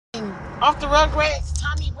Off the Rugrats,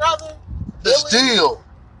 Tommy brother? It's Dylan? Dill.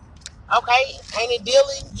 Okay, ain't it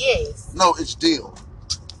Dylan? Yes. No, it's Dill.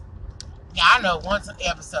 Yeah, I know once an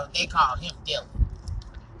episode they call him Dylan.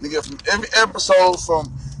 Nigga, from every episode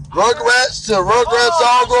from Rugrats to Rugrats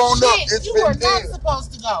all grown up, it's you been were not Dill.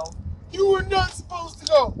 supposed to go. You were not supposed to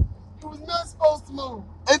go. You was not supposed to move.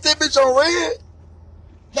 Ain't that bitch on red?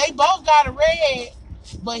 They both got a red,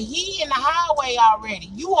 but he in the highway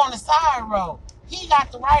already. You on the side road. He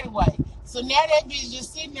got the right of way. So now that bitch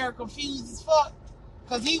just sitting there confused as fuck.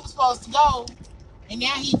 Cause he was supposed to go. And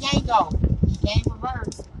now he can't go. He can't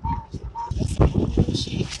reverse. That's some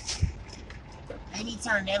bullshit. And he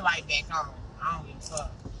turned that light back on. I don't give a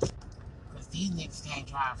fuck. Cause these niggas can't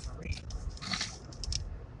drive for real.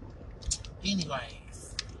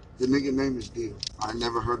 Anyways. The nigga name is Dill. I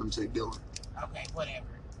never heard him say Dylan. Okay, whatever.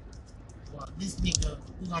 Well, this nigga,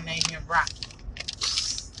 we gonna name him Rocky.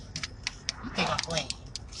 You think I'm playing?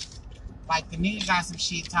 Like, the nigga got some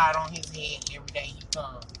shit tied on his head every day he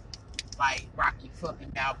come. Like Rocky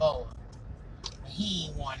fucking Balboa. But he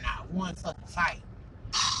ain't won not one fucking fight.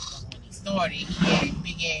 But when he started, he had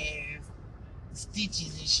big ass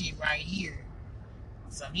stitches and shit right here.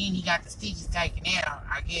 So then he got the stitches taken out,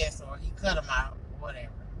 I guess, or he cut them out, or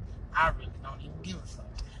whatever. I really don't even give a fuck.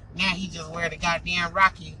 Now he just wear the goddamn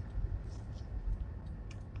Rocky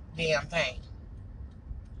damn thing.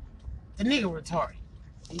 The nigga retarded.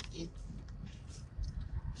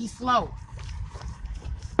 He's slow.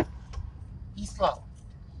 He's slow.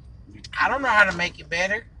 I don't know how to make it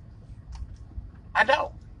better. I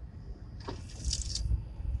don't.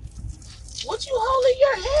 What you holding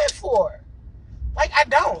your head for? Like, I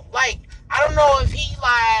don't. Like, I don't know if he,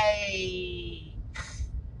 like,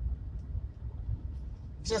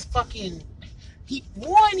 just fucking, he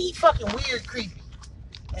fucking weird, creepy.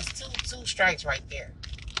 That's two strikes right there.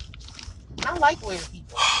 I like weird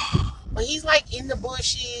people. But he's, like, in the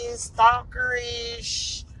bushes,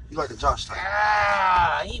 stalkerish. You like a Josh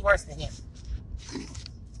type. He worse than him.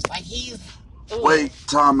 Like, he's... Ugh. Wait,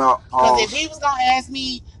 time out, pause. Because if he was going to ask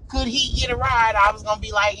me, could he get a ride, I was going to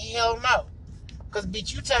be like, hell no. Because,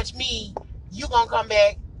 bitch, you touch me, you going to come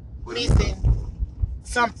back missing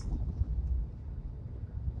something.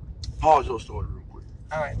 Pause your story real quick.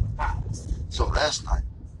 All right, pause. So last night,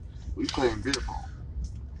 we playing beer pong.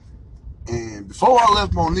 And before I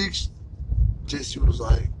left Monique's, Jesse was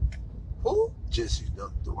like, who? Jesse,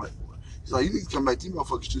 the white boy. He's like, you need to come back. These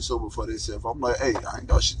motherfuckers too sober for themselves. I'm like, hey, I ain't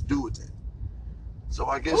got shit to do with that. So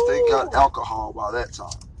I guess they got alcohol by that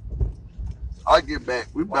time. I get back.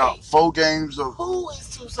 We about 4 games of. Who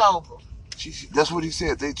is too sober? That's what he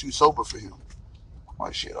said. They too sober for him. I'm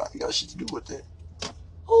like, shit, I ain't got shit to do with that.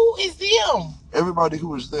 Who is them? Everybody who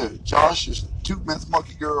was there. Josh's 2 Meth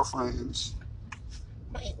Monkey girlfriends.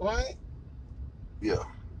 Wait, what? Yeah.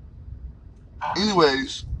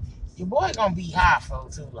 Anyways. Your boy gonna be high for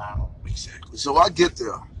too long. Exactly. So I get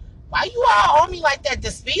there. Why you all on me like that?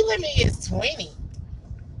 The speed limit is 20.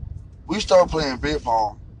 We start playing beer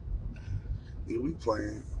pong. Yeah, we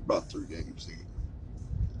playing about 3 games in.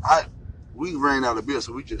 We ran out of beer,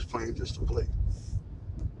 so we just playing just to play.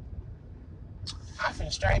 I'm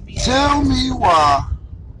finna straight be. Tell me why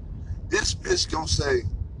this bitch gonna say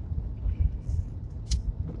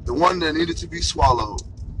the one that needed to be swallowed.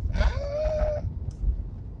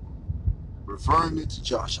 Referring it to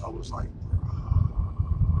Josh, I was like,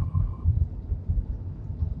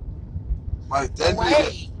 like that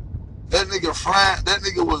nigga flying, that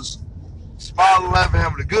nigga was smiling, laughing,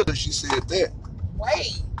 having a good day. She said that.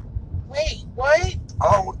 Wait, what?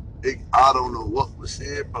 I don't know what was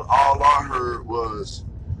said, but all I heard was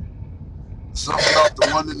something about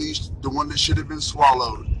the one that should have been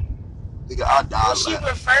swallowed. Nigga, I died was laughing.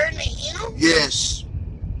 Was she referring to him? Yes,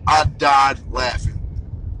 I died laughing.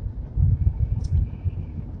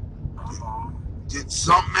 Did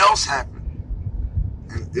something else happen?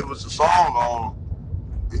 And it was a song on,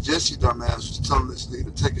 and Jesse dumbass was telling this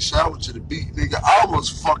nigga to take a shower to the beat. Nigga, I was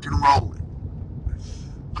fucking rolling.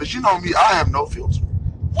 Cause you know me, I have no filter.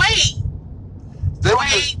 Wait,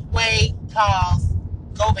 pause,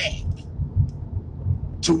 go back.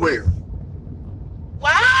 To where?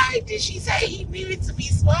 Why did she say he needed to be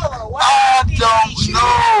swallowed? I don't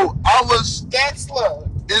know. I was that slow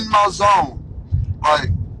in my zone. Like,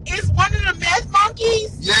 it's one of the meth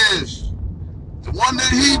monkeys? Yes. The one that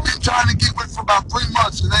he been trying to get with for about 3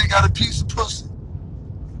 months and ain't got a piece of pussy.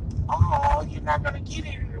 Oh, you're not gonna get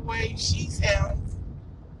it the way she sounds.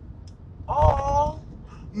 Oh.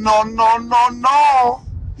 No.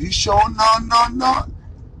 He's showing no.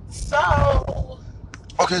 So.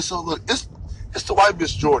 Okay, so look, it's the white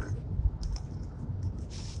bitch Jordan.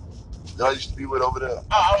 Y'all used to be with over there. Oh,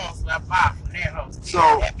 I almost got fired from that house. So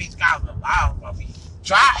that bitch called the laws on me.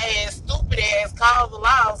 Dry ass, stupid ass called the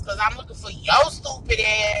laws because I'm looking for your stupid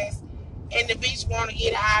ass, and the bitch want to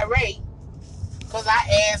get irate because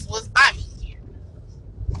I asked what's Bobby here.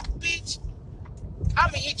 Bitch,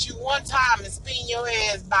 I'ma hit you one time and spin your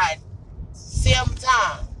ass by 7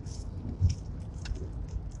 times.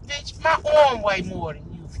 Bitch, my arm weigh more than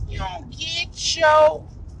you. You don't get your.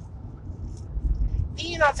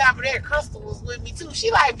 Then on top of that, Crystal was with me too. She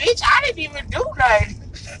like, bitch, I didn't even do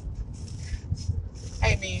nothing.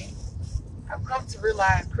 Hey man, I've come to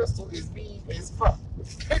realize Crystal is mean as fuck.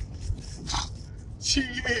 She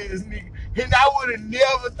is, nigga. And I would have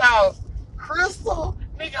never thought Crystal,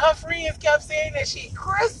 nigga, her friends kept saying that she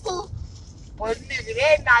Crystal. But nigga,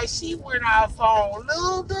 that night she went off on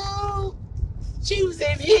little dude. She was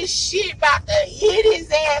in his shit about to hit his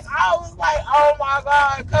ass. I was like, oh my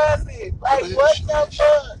God, cousin. Like, what the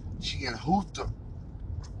fuck? She in Hooter.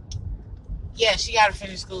 Yeah, she gotta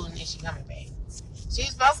finish school and then she coming back. She's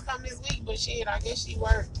supposed to come this week, but shit, I guess she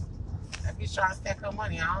worked. That bitch trying to stack her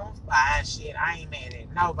money. I don't buy shit. I ain't mad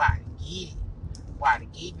at nobody. Get it. Why the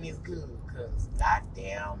getting is good. Cause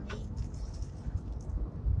goddamn me.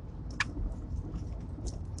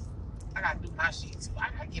 I gotta do my shit too. I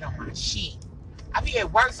gotta get on my shit. I be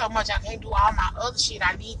at work so much I can't do all my other shit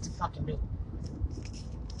I need to fucking do.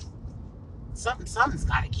 Something's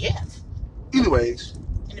gotta give. Anyways.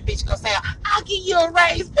 And the bitch gonna say, I'll give you a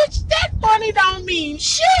raise. Bitch, that money don't mean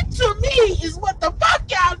shit to me is what the fuck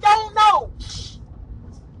y'all don't know.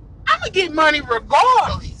 I'ma get money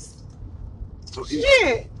regardless. So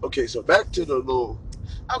shit. Okay, so back to the little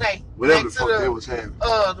whatever the fuck they was having.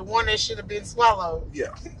 The one that should have been swallowed.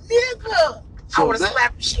 Yeah. Nigga. So I would have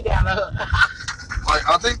slapped the shit out of her. Like,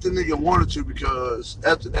 I think the nigga wanted to because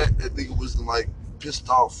after that nigga was like pissed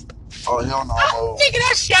off. Oh, hell no. Oh, nigga,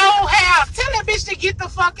 that's your house. Tell that bitch to get the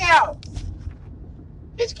fuck out.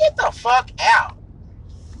 Bitch, get the fuck out.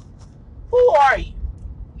 Who are you?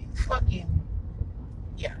 You fucking,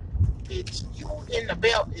 yeah. Bitch, you and the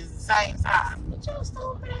belt is the same size. Bitch, you're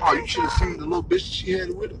stupid. Oh, you should have seen the little bitch she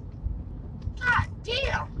had with her. God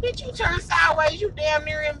damn. Bitch, you turn sideways, you damn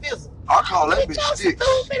near invisible. I call that bitch your sticks.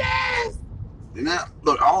 Stupid ass. And now,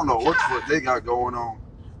 look, I don't know what the fuck they got going on.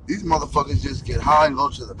 These motherfuckers just get high and go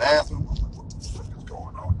to the bathroom. I'm like, what the fuck is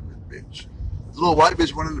going on with this bitch? The little white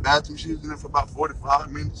bitch went in the bathroom. She was in there for about 45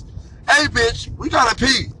 minutes. Hey, bitch, we gotta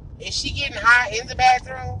pee. Is she getting high in the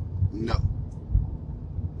bathroom? No.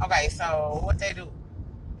 Okay, so what they do?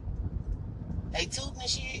 They tooting and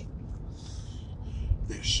shit?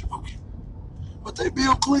 They're smoking. But they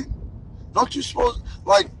Bill Clinton. Don't you suppose,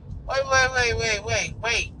 like...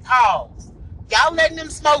 Wait. Pause. Y'all letting them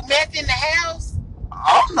smoke meth in the house?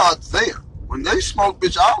 I'm not there. When they smoke,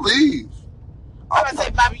 bitch, I'll leave. I'm gonna say,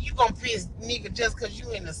 Bobby, you gonna piss nigga just cause you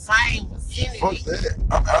in the same vicinity. Fuck that.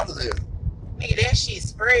 I'm out of there. Nigga, that shit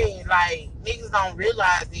spread. Like, niggas don't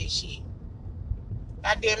realize that shit.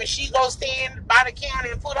 Goddamn it, she go stand by the counter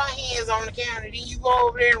and put her hands on the counter. Then you go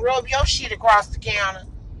over there and rub your shit across the counter.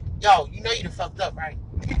 Yo, you know you done fucked up, right?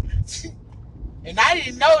 And I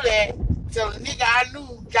didn't know that till the nigga I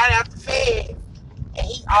knew got out the fed. And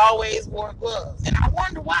he always wore gloves. And I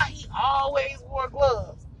wonder why he always wore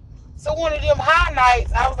gloves. So one of them hot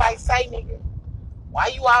nights, I was like, say nigga, why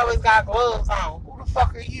you always got gloves on? Who the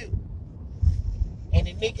fuck are you? And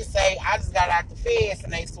the nigga say, I just got out the feds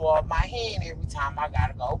and they swab my hand every time I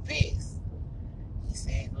gotta go piss. He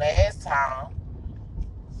said, last time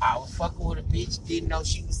I was fucking with a bitch, didn't know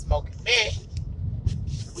she was smoking meth.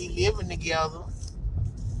 We living together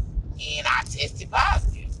and I tested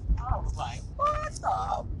positive. I was like, what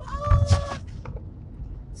the fuck?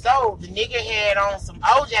 So the nigga had on some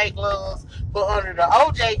OJ gloves, but under the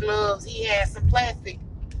OJ gloves, he had some plastic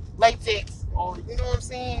latex, or you know what I'm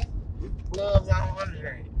saying? Gloves on under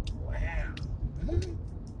there. Wow.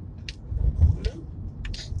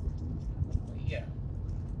 Yeah.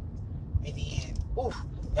 And then, oof,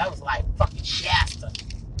 that was like fucking Shasta.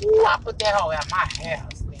 Ooh, I put that hoe at my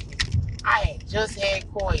house, nigga. I had just had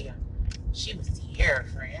Koya. She was Tierra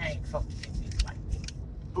friend. I ain't fucking that bitch like that.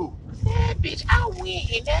 Ooh. That bitch, I went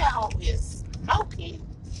and that hoe is smoking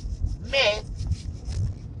meth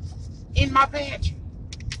in my pantry.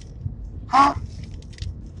 Huh?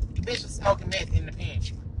 The bitch was smoking meth in the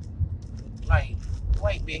pantry. Like,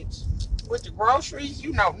 wait, bitch. With the groceries?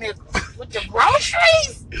 You know, nigga. With the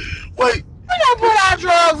groceries? Wait. We don't put our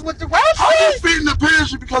drugs with the groceries. How you fit in the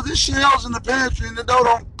pantry? Because this shells in the pantry and the door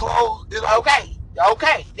don't close. Okay.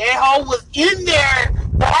 That hoe was in there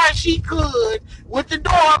while she could, with the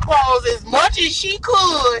door closed as much as she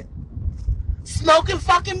could, smoking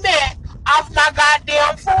fucking meth off my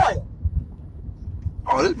goddamn foil.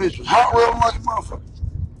 Oh, this bitch was hot rolling like a motherfucker.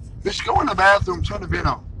 Bitch, go in the bathroom, turn the vent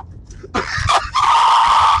on.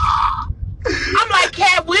 I'm like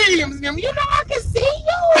Cat Williams, them. You know I can see you.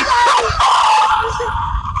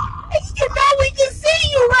 Like, you know we can see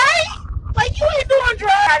you, right? Like you ain't doing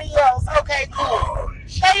drugs else. Okay, cool.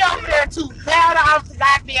 Stay over there too. Powder off the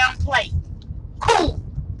goddamn plate. Cool.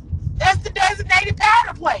 That's the designated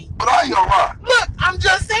powder plate. But I ain't gonna lie. Look, I'm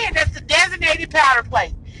just saying that's the designated powder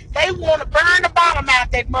plate. They want to burn the bottom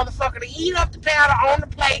out that motherfucker to eat up the powder on the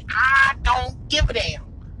plate. I don't give a damn.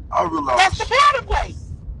 I realize. That's the powder plate.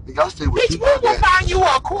 Nigga, I stay with Bitch, two we drug will addicts. find you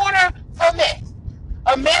a corner for meth.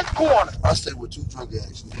 A meth corner. I stay with two drug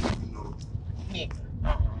addicts, nigga, you know. Nigga.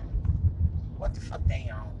 What the fuck they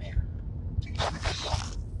on there?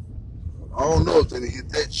 I don't know if they done hit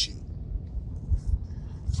that shit.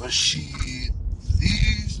 But shit,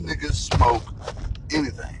 these niggas smoke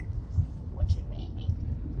anything. What you mean?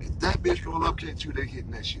 If that bitch roll up K2, they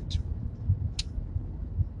hitting that shit too.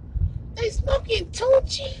 They smoking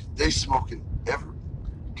Tucci? They smoking every.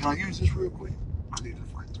 Can I use this real quick? I need it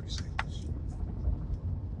for like 3 seconds.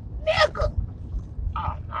 Nigga.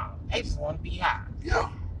 Oh no. They just want to be high. Yeah.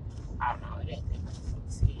 I don't know.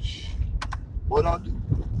 That see. What I do?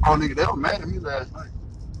 Oh, nigga, they were mad at me last night.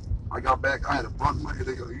 I got back, I had a blunt in my head.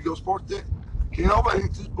 They go, you go spark that? Can't nobody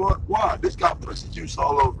hit this blunt. Why? This got pussy juice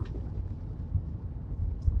all over it.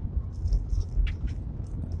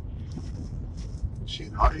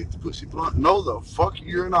 Shit, I hit the pussy blunt. No, the fuck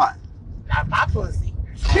you're not. Not my pussy.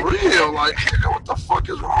 For real, like, nigga, what the fuck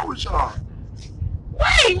is wrong with y'all?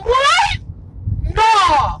 Wait, what?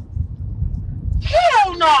 No.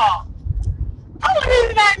 Hell no. Only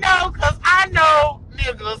reason I know, because I know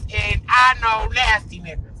niggas and I know nasty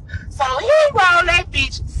niggas. So he rolled that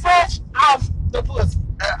bitch fresh off the pussy.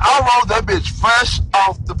 I rolled that bitch fresh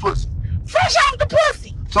off the pussy. Fresh off the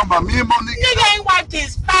pussy. Talking about me and Monique. Nigga ain't wiped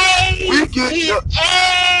his face, We get his the-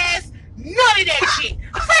 ass, none of that shit.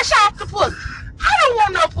 Fresh off the pussy. I don't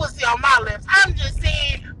want no pussy on my lips. I'm just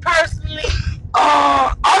saying, personally,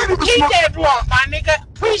 I didn't even keep smoke. that blunt, my nigga.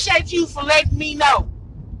 Appreciate you for letting me know.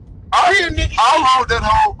 Real nigga. I rolled that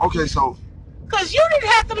whole. Okay, so. Cause you didn't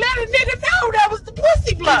have to let a nigga know that was the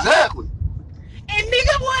pussy blunt. Exactly. And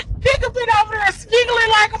nigga, what? Nigga been over there sniggling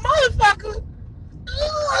like a motherfucker.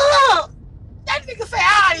 Ugh. That nigga say,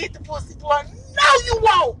 I'll hit the pussy blunt. No, you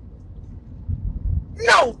won't.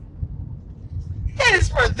 No. That is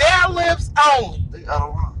for their lips only. They out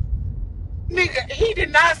of line. Nigga, he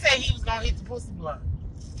did not say he was gonna hit the pussy blunt.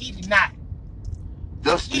 He did not.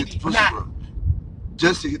 Dusty He hit the did pussy not. roach.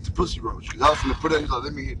 Jesse hit the pussy roach. Because I was going to put it, he's like,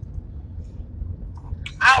 let me hit it.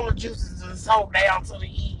 All the juices is sold down to the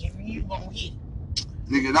end, and you gonna hit it.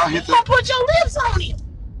 Nigga, and I You hit gonna that. put your lips on him.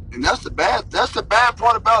 And that's the bad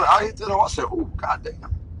part about it. I hit that hole. I said, oh,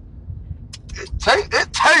 goddamn. It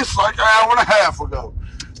tastes like an hour and a half ago.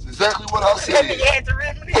 It's exactly what I That said. nigga had to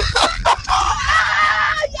rip it.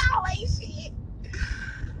 Y'all ain't shit.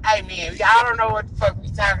 Hey man, y'all don't know what the fuck we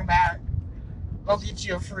talking about. Go get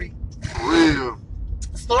you a freak. For real.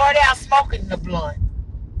 Start out smoking the blunt.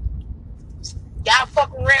 Y'all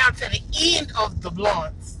fuck around to the end of the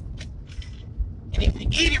blunts. And if you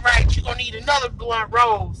get it right, you're gonna need another blunt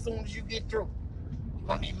roll as soon as you get through. You're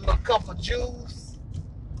gonna need a little cup of juice,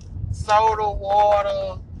 soda,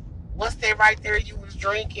 water. What's that right there you was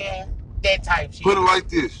drinking? That type shit. Put it like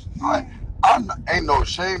this. Ain't no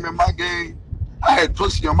shame in my game. I had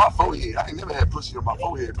pussy on my forehead. I ain't never had pussy on my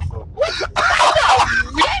forehead before. What?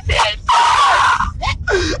 Wait a minute.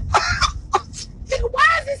 Nigga,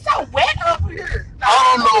 why is it so wet up here?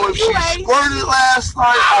 I don't know if she squirted last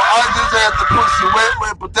night or I just had the pussy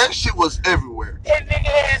wet, but that shit was everywhere. That nigga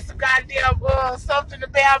had some goddamn something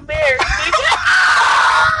about marriage, nigga.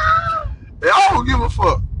 And I don't give a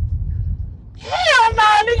fuck. Hell no,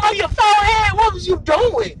 nigga, on your forehead. What was you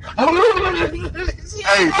doing?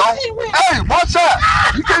 Hey, watch out.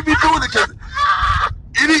 You can't be doing it because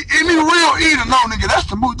any real eater, no, nigga, that's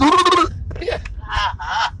the move.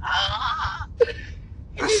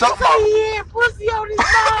 There's something about He had pussy on his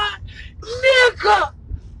mind. Nigga.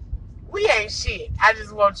 We ain't shit. I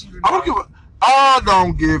just want you to know. I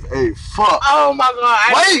don't give a fuck. Oh my god.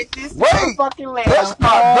 I Wait, this wait. fucking laugh That's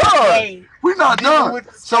not all done. day. We're not Dealing done. with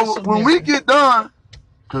the So special when we nigga. get done,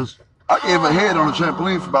 because I gave a head on the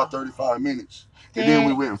trampoline for about 35 minutes. And then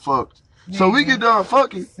we went and fucked. So we get done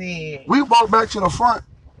fucking. Sad. We walk back to the front.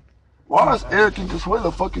 Why is Eric and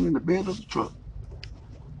Consuelo fucking in the bed of the truck?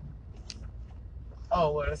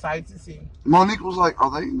 Oh, what a sight to see. Monique was like, are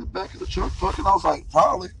they in the back of the truck fucking? I was like,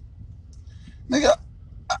 probably. Nigga,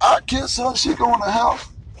 I can't saw shit go in the house.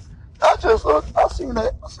 I just looked, I seen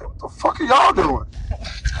that. I said, what the fuck are y'all doing?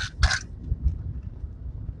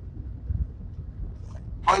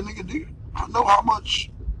 Like, nigga, do you know how much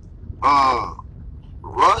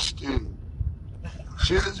rust and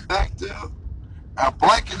shit is back there? A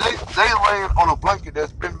blanket, they laying on a blanket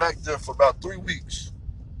that's been back there for about 3 weeks.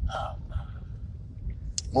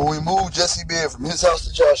 When we moved Jesse Beard from his house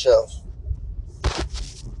to Josh's house.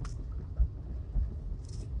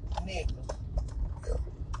 Nigga, Yeah.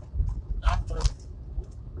 I'm through.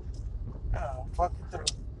 Oh, fucking through.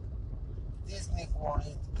 This nigga wanna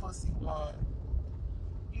hit the pussy one.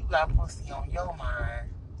 You got pussy on your mind.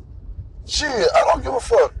 Shit, I don't give a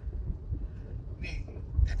fuck. Nigga,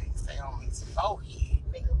 that nigga say on his forehead.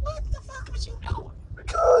 Nigga, what the fuck was you doing?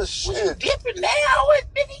 Because Was you shit. dipping down with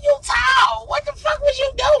nigga, you tall. What the fuck was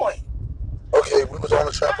you doing? Okay, we was on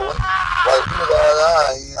the trampoline. Like,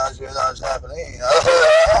 we was on the trampoline.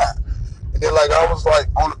 And then, like, I was like,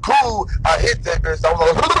 on the pool, I hit that bitch. I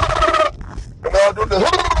was like, and when I was doing the,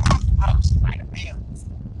 Oh, she might have failed.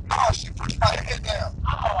 oh, she put my head down.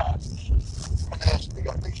 Oh, shit. I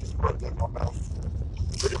think she put it in my mouth.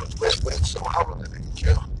 But it was wet, so I really didn't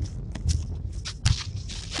care.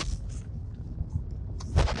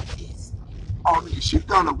 Yes. Oh, nigga, she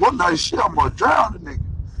done it one night, she almost drowned the nigga.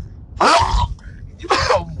 You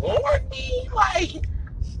gonna warn me? Like,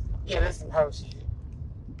 yeah, that's some hoe shit.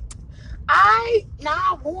 I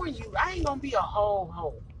warn you, I ain't gonna be a whole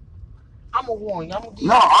hoe. I'm gonna warn you. I'm gonna give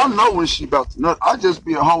No, you I know when she about to nut. I just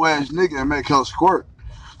be a whole ass nigga and make her squirt.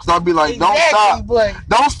 Cause I be like, exactly,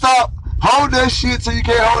 don't stop, hold that shit till you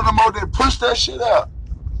can't hold it no more, then push that shit out.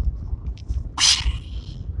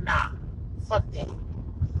 Nah, fuck that.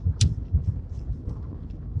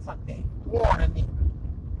 Fuck that. Warn a nigga.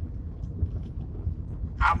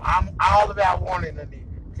 I'm all about warning a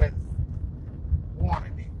nigga. Cause warn a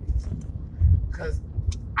nigga. Cause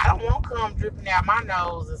I don't want cum dripping out my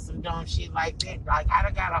nose or some dumb shit like that. Like, I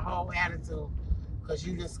done got a whole attitude because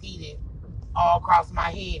you done skeeted all across my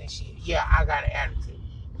head and shit. Yeah, I got an attitude.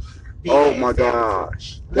 Big Oh ass my attitude.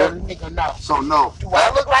 gosh. Let a nigga know. So no. Do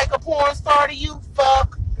I look like a porn star to you?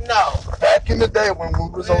 Fuck no. Back in the day when I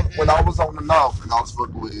was on the north and I was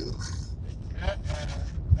fucking with you.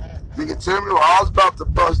 Nigga, tell me what I was about to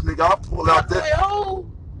bust, nigga. I pulled out that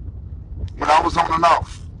when I was on the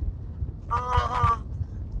north. Uh-huh.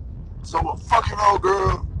 So a fucking old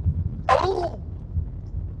girl. Oh.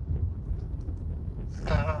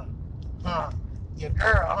 Your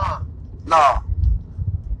girl, huh? Nah.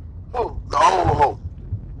 Who? The old hoe.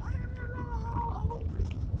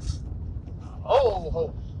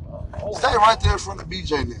 Oh. Stay right there in front of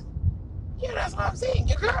BJ now. Yeah, that's what I'm saying.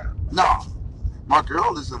 Your girl. Nah. My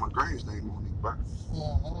girl is in my grand's name, Monique Burke.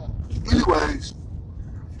 Anyways.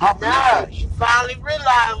 Nah, you finally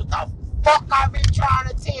realized what the fuck I've been trying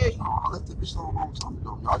to tell you. Oh, I left that bitch alone a long time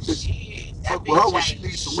ago. I just Shit, that fuck with her bitch when she ain't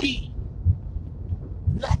needs some shit.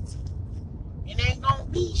 Nothing. It ain't gonna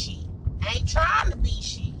be shit. Ain't trying to be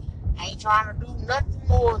shit. Ain't trying to do nothing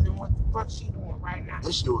more than what the fuck she doing right now.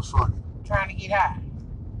 That shit was funny. Trying to get high.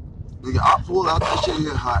 Nigga, I pulled out that shit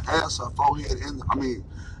here, her ass, her forehead,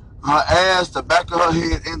 her ass, the back of her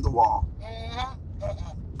head in the wall. That's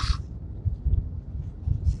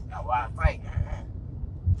why I fight.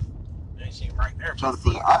 That shit right there. Trying to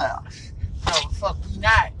put an eye out. No, the fuck we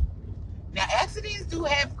not. Now, accidents do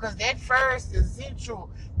happen because that first is central.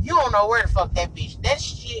 You don't know where the fuck that bitch. That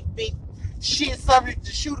shit, big shit subject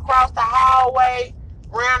to shoot across the hallway,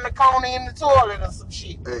 around the corner in the toilet or some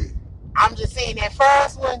shit. Hey. I'm just saying that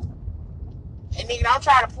first one, and nigga, don't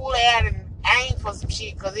try to pull it out and aim for some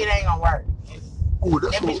shit because it ain't gonna work. Ooh,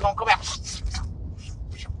 that bitch gonna come out.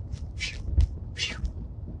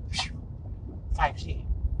 Type shit.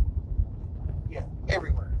 Yeah,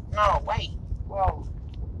 everywhere. No, wait. Whoa.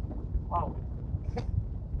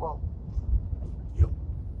 Yep.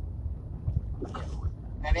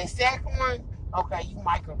 Now that second one, okay, you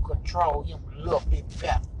might can control him a little bit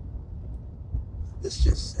better. It's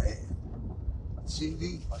just sad. See,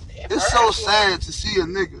 it's so sad to see a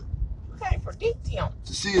nigga. You can't predict him.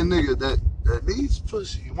 To see a nigga that needs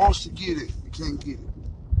pussy, wants to get it, and can't get it.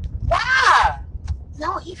 Why?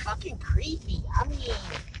 No, he fucking creepy. I mean,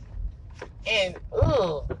 and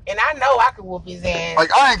I know I could whoop his ass. Like,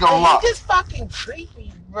 I ain't gonna lie. He's just fucking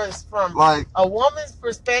creepy from like a woman's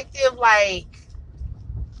perspective. Like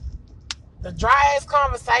the driest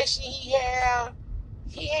conversation he have,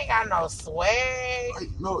 he ain't got no swag. Like,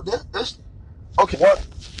 no, that's okay. What?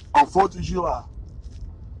 On 4th of July,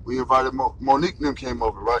 we invited Monique and them came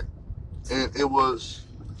over, right? And we was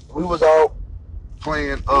all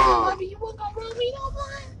playing. You wasn't gonna rub me no more?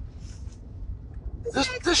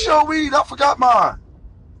 This your weed. I forgot mine.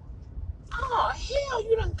 Oh hell,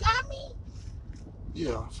 you done got me.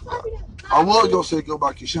 Yeah, I forgot. You done got I was gonna say go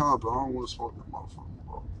by Keyshawn, but I don't want to smoke that motherfucker,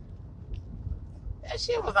 bro. That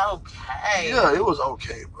shit was okay. Yeah, it was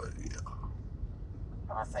okay, but yeah.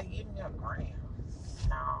 I say, give me a gram.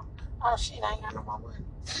 No. Oh shit, I ain't got no more money.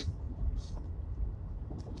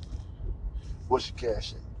 What's your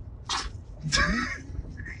cash in?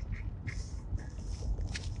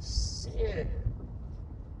 Shit.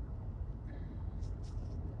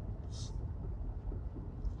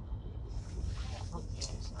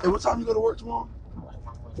 Hey, what time you go to work tomorrow?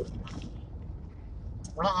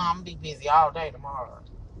 I'm gonna be busy all day tomorrow.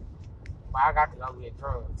 But I got to go get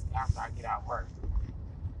drugs after I get out of work.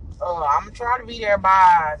 I'm gonna try to be there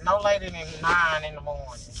by no later than 9 in the morning.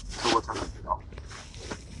 So what time you get off?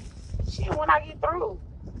 Shit, when I get through.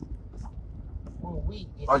 When we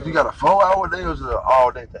get Oh, through. you got a 4-hour day or is it an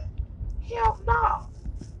all-day thing? Hell no.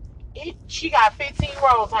 She got 15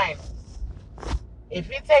 rotainers. If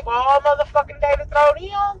it take all motherfucking day to throw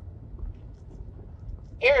them,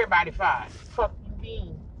 everybody fired. Fuck you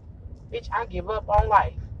mean. Bitch, I give up on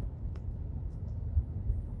life.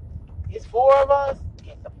 It's 4 of us.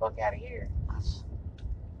 Get the fuck out of here.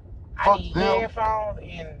 I need headphones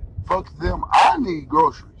and fuck them. I need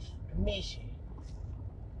groceries. Mission.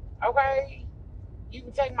 Okay? You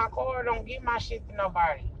can take my car, don't give my shit to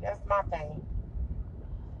nobody. That's my thing.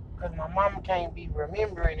 Because my mama can't be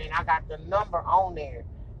remembering and I got the number on there.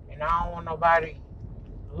 And I don't want nobody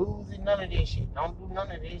losing none of this shit. Don't do none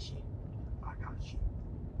of this shit. I got you.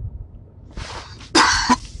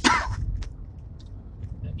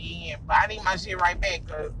 But I need my shit right back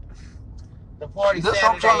because the party That's Saturday.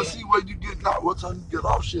 what I'm trying to see where you get out. What time you get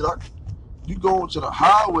off shit? You going to the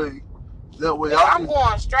highway. That way I'm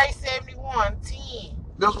going straight 71, 10.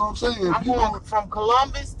 That's what I'm saying. I'm going from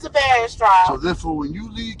Columbus to Bastrop. So therefore, when you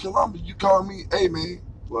leave Columbus, you call me, hey man.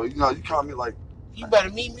 Well, you call me like. You better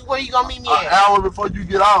meet me. Where you gonna meet me at? An hour before you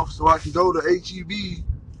get off, so I can go to HEB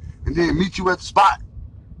and then meet you at the spot.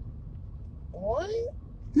 What?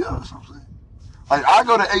 Yeah, that's what I'm saying. Like I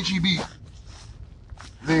go to HEB,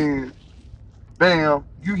 then bam,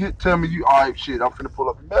 you tell me you all right. Shit, I'm finna pull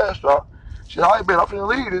up in Bastrop. Shit, I ain't bet I'm finna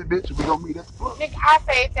leave this bitch. We gonna meet at the club. Nigga, I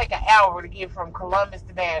say it take an hour to get from Columbus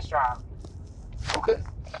to Bastrop. Okay.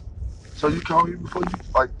 So you call me before you,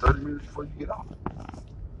 like 30 minutes before you get off.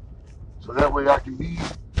 So that way I can be,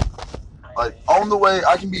 like, on the way,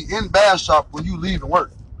 I can be in Bastrop when you leave and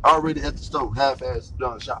work. Already at the store, half-ass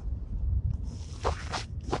done shop.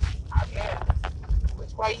 Yeah.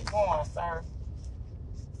 Which way you going, sir?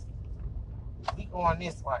 We going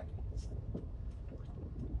this way.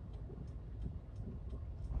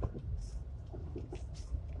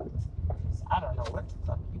 I don't know what the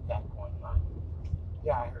fuck you got going on.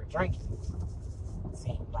 You out here drinking.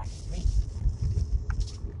 Seems like to me.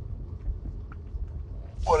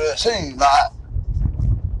 What it seems like.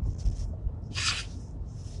 As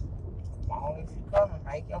long as you come and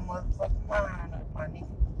make your motherfucking mind up, my nigga.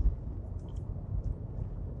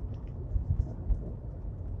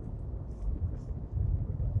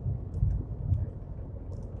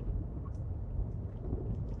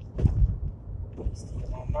 You still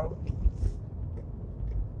don't know?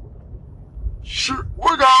 Sure,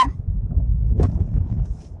 we're gone.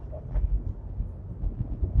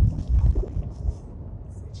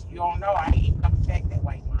 Since you don't know, I ain't coming back that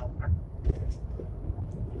way, motherfucker.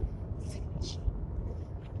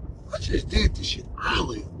 I just did this shit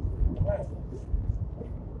earlier. What?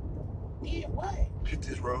 Did what? Hit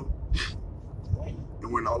this road. What?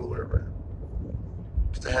 And went all the way around.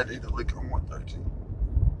 Because they had to hit the lick on 113.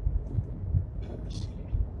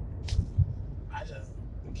 I just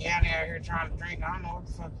got out here trying to drink. I don't know what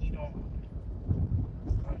the fuck he doing.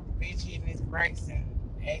 Bitch hitting his brakes and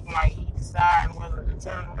acting like he deciding whether to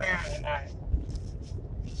turn around or not.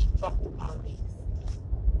 Bitch, fuck the police.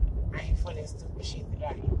 I ain't for that stupid shit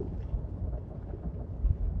today.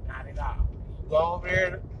 Not at all. You go over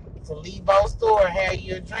there to Lebo's store and have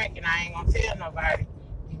you a drink, and I ain't gonna tell nobody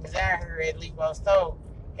you was out here at Lebo's store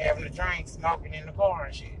having a drink, smoking in the car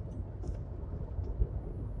and shit.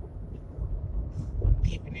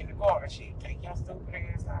 Dipping in the car and shit. Take your stupid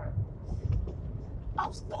ass out.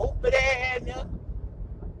 Oh, stupid ass nigga.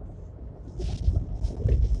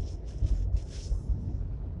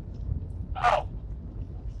 Oh,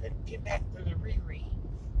 let's get back to the reread.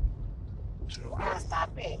 Where I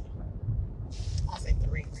stop at? I said the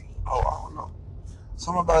reread. Oh, I don't know.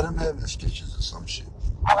 Something about him having stitches or some shit.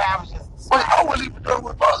 Okay, I was just. Wait, I wasn't even done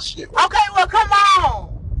with other shit. Okay, well, come on.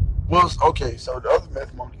 Well, okay, so the other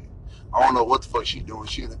meth monkey, I don't know what the fuck she doing.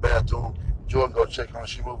 She in the bathroom. Jordan go check on her.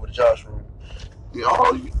 She moved to Josh's room. Yeah,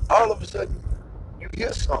 all of a sudden, you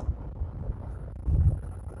hear something.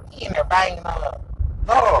 He in there banging up.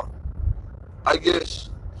 No. I guess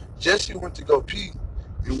Jesse went to go pee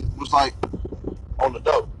and was like on the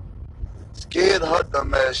door. Scared of her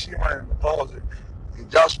dumb ass, she ran in the closet. And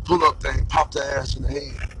Josh pull up thing, popped her ass in the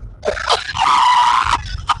head.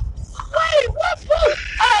 Wait, what?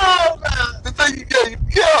 Oh, man. The thing you gave,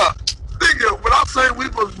 yeah. Nigga, when I say we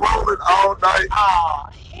was rolling all night. Oh,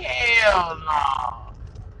 hell no.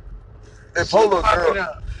 And She Polo fucking girl,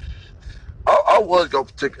 up. I was going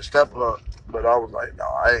to take a step of her, but I was like, no,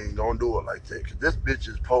 I ain't going to do it like that. Because this bitch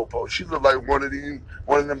is Popo. She look like one of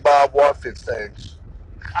them Bob Warfin things.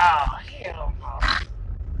 Oh, hell no.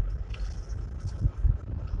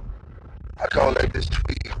 I call that bitch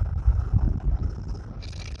Tweed.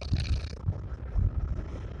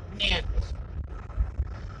 Nigga.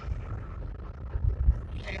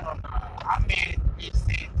 Hell no. I made it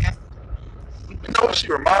said that's You know what she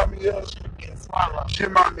remind me of? getting swallowed. She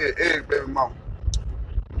remind me of Egg Baby Mama.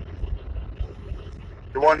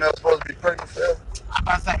 The one that's supposed to be pregnant forever? I'm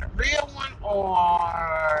about to say the real one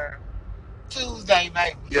or Tuesday,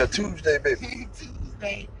 baby. Yeah, Tuesday Baby.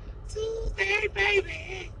 Tuesday,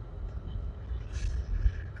 baby.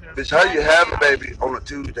 Bitch, how you have a baby on a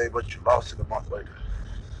Tuesday, but you lost it a month later?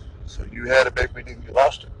 So you had a baby, then you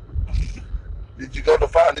lost it. Did you go to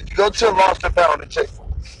the lost and found and check for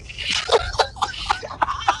it?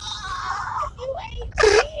 You ain't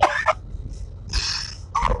shit.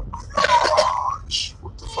 Gosh,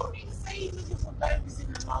 what the fuck? You say you looking for babies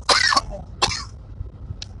in the lost and found.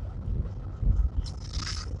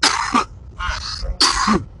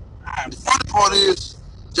 The funny part is,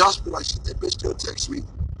 Josh be like, shit, that bitch still text me.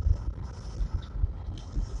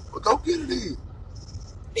 But go get it in.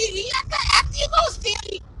 Nigga, after you go steal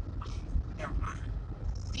it. Never mind.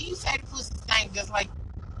 Do you say the pussy stink just like?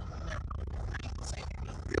 Never mind. I ain't gonna say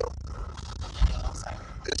that. Yeah. I ain't gonna say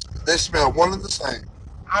that. They smell one and the same.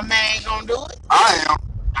 I ain't gonna do it. I am.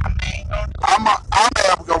 I ain't gonna do it.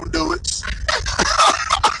 I am gonna do it.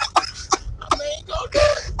 I ain't gonna do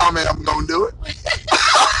it. I am gonna do it.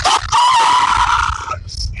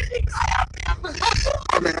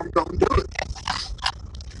 I'm gonna do it.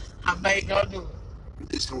 I ain't gonna do it. You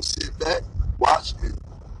just gonna sit back, watch it.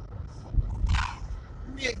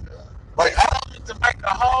 Nigga. Like I wanted to make a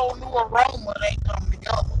whole new aroma they come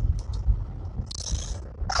together.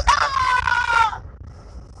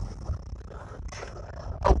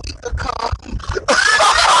 A week to come.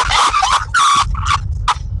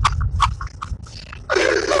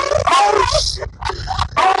 Oh shit!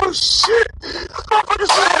 Oh shit! Motherfucker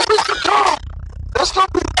said we could come. That's gonna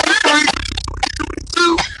be 3,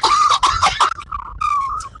 2.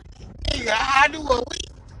 Nigga, how do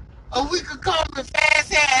a week of come and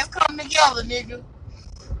fast ass come together, nigga?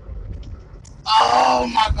 Oh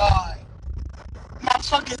my god. My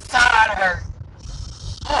fucking side hurt.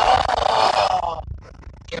 Oh.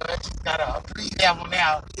 Yeah, I just gotta breathe that one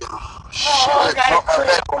out. Oh, I gotta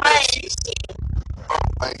clear my brain.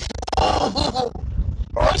 Oh,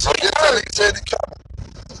 I guess that nigga said he coming.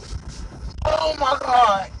 oh my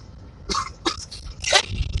god.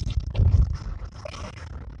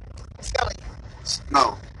 Skelly.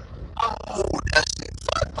 No. Oh, That's it.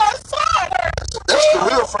 my side hurts. That's the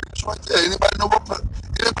real fragrance right there. Anybody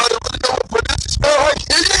really know what pussy smell like?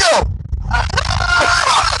 Here you go.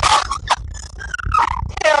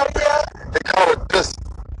 Hell yeah. They call it pussy.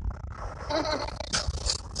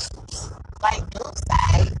 Like Duke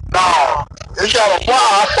say. No. It got a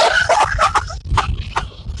Y.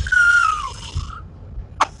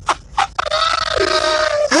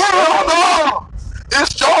 Hell no.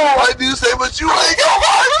 It's strong like you say, but you ain't gonna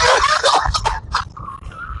like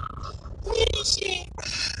Weird shit.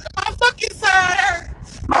 My fucking side hurt.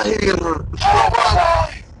 it. My head hurt. Oh my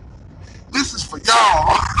god. This is for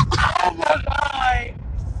y'all. Oh my god.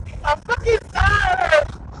 My fucking side hurt.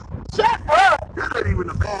 Shut up. That ain't even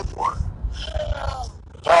a bad part.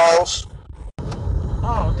 Pause.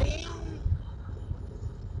 Oh damn.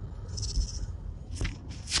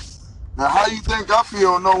 Now, how you think I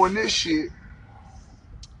feel knowing this shit,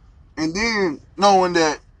 and then knowing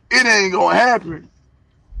that it ain't gonna happen,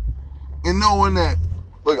 and knowing that,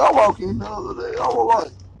 look, I walked in the other day, I was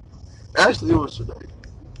like, actually, it was today.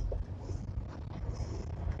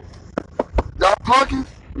 Y'all plucking?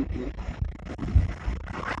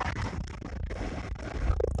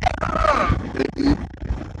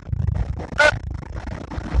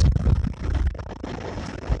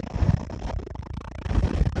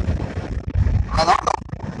 I don't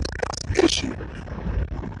know. Issue.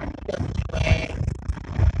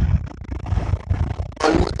 Oh,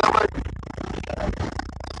 you went that way?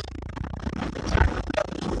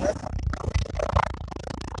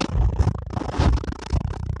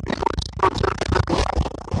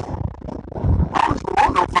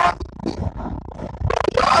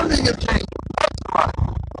 nigga can't right.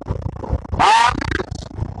 5 minutes.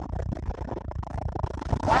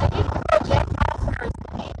 Why you go check out first?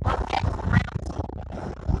 He come back around to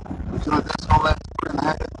Because that's gonna last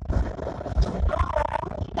 3.5.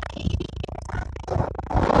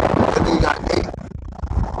 That nigga got 8.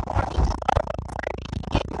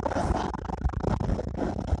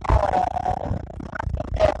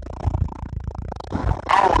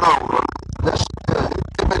 I don't know, bro. That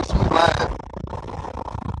shit, it makes me laugh.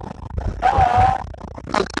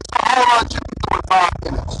 Because it's all about you doing 5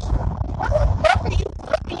 minutes. what are you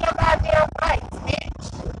putting your goddamn lights,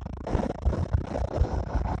 bitch?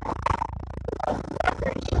 What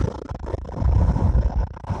are you?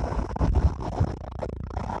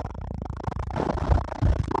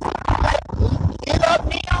 Get up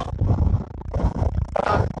now.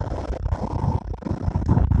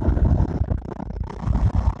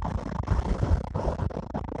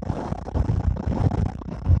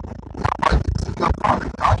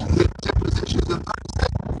 I can hit 10 positions in 30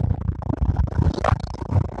 seconds.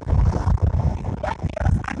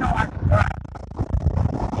 I know I can drive.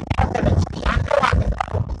 I know I can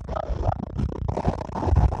drive.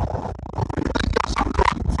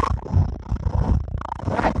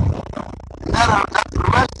 After the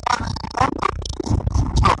rest of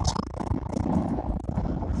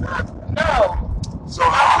No. So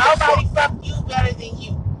how Nobody the fuck? fuck you better than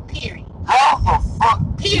you. Period. How the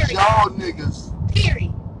fuck Period. is y'all niggas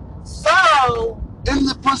Period. So, in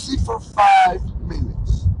the pussy for 5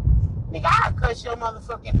 minutes? nigga, I'll cut your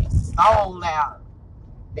motherfucking soul out.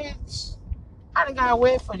 Bitch, I done got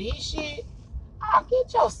wait for this shit. I'll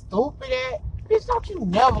get your stupid ass. Bitch, don't you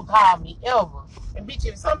never call me ever. And bitch,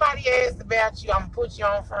 if somebody asks about you, I'm gonna put you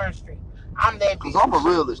on Front Street. I'm that bitch. Cause I'm a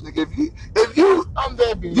realist, nigga. If you I'm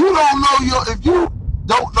that bitch. you don't know if you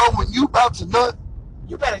don't know when you about to nut,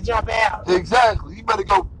 You better jump out. exactly. You better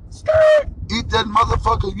go Skirt. eat that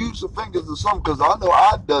motherfucker, use your fingers or something. Cause I know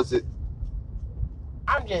I does it.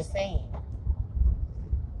 I'm just saying.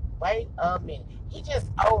 Wait a minute. He just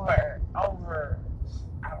over. I don't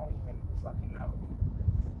even fucking know.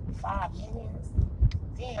 5 minutes?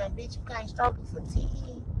 Damn, bitch, you can't stroke it for 10.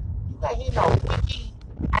 You can't hit no quickie.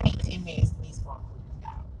 I need 10 minutes at least for a quickie,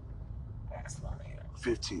 dog. That's slow down.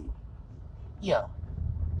 15. Yeah.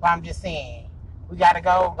 But I'm just saying, we gotta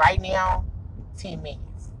go right now, 10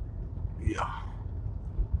 minutes. Yeah.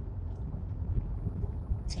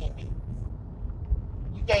 10 minutes.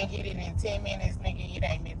 You can't get it in 10 minutes, nigga. It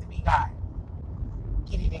ain't meant to be God.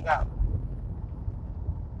 Get it and go.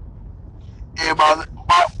 And by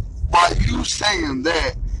you saying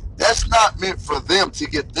that, that's not meant for them to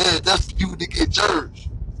get there. That's for you to get yours.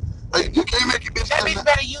 Like you can't make it bitch. That bitch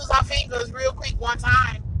better use her fingers real quick one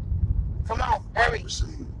time. Come on, hurry.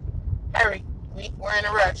 Hurry. We're in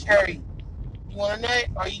a rush. Hurry. You want a nut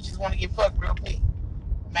or you just want to get fucked real quick?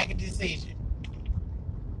 Make a decision.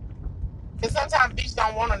 Because sometimes bitch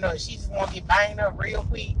don't want a nut. She just want to get banged up real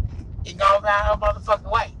quick and go about her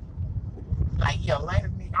motherfucking way. Like, yo, later,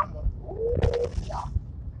 nigga, I'm gonna, y'all.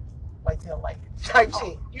 Wait till later. Type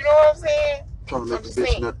shit. You know what I'm saying? Trying to make the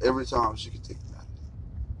bitch nut every time she can take that.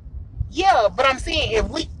 Yeah, but I'm saying if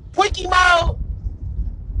we quickie mode.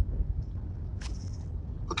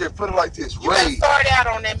 Okay, put it like this. You better start out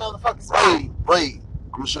on that motherfucking spot. Raid.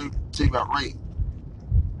 I'm gonna tell you about Raid.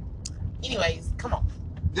 Anyways, come on.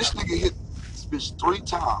 This nigga hit this bitch 3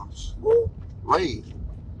 times. Woo. Raid.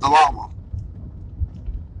 The llama.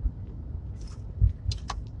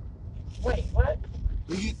 Wait, what?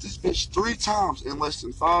 He hit this bitch 3 times in less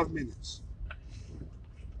than 5 minutes.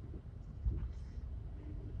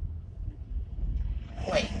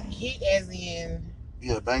 Wait, hit as in?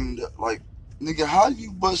 Yeah, banged up. Like, nigga, how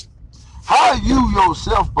you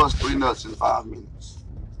yourself bust 3 nuts in 5 minutes?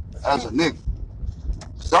 As a nigga.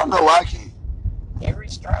 Cause I know I can. Every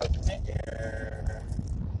stroke, nigga.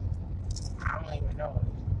 I don't even know.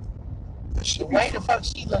 The way the fuck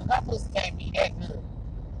she look, her pussy can't be that good.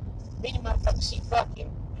 Many motherfuckers she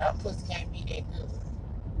fucking, her pussy can't be that good.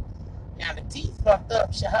 Now the teeth fucked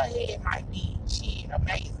up, her head might be shit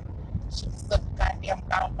amazing. She can suck a goddamn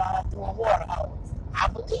golf ball through a water hose. I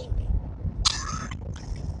believe it.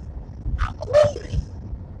 I believe it.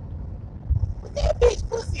 But that bitch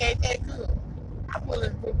pussy ain't that good. I'm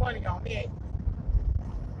willing to put money on that.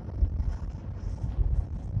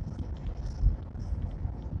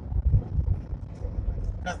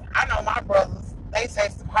 Cause I know my brothers, they say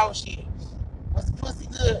some whole shit. Was the pussy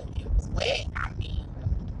good? It was wet. I mean,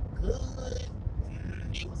 good.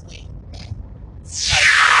 It was wet.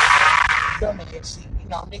 Like, dumb that shit. You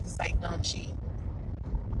know, niggas say dumb shit.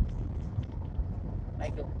 They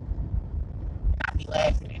do. I be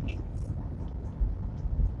laughing at niggas.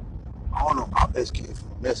 best came from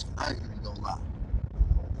Mexican. I ain't even gonna lie.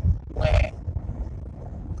 Where?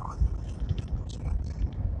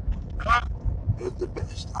 Huh? It was the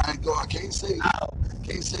best. I can't say Oh.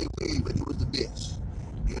 we, but it was the best.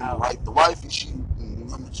 You know, Oh. like the wifey, she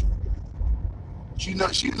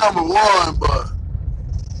number one, but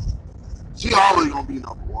she always gonna be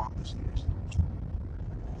number one.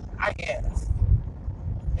 I guess.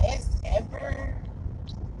 Best ever.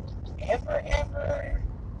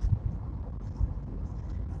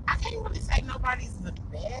 I can't really say nobody's the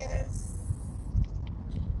best.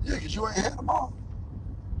 Yeah, because you ain't had them all.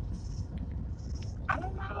 I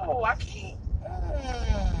don't know. I can't.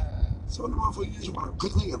 So the motherfucker you just want to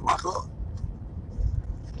quickly and lock up.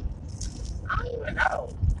 I don't even know.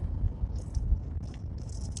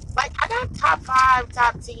 Like, I got top 5,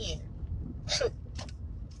 top 10.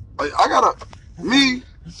 Like, I got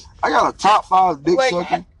a top 5 dick Like,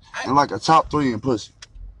 sucking and like a top 3 in pussy.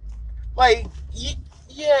 like,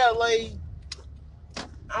 yeah, like,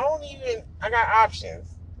 I got options.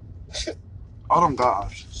 I don't got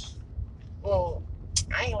options. Well,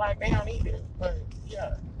 I ain't like down either, but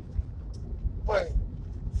yeah. But,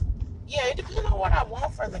 yeah, it depends on what I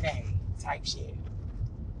want for the day, type shit.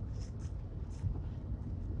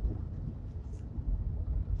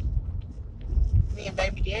 Me and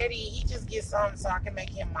baby daddy, he just gets something so I can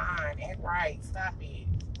make him mine. Act right. Stop it.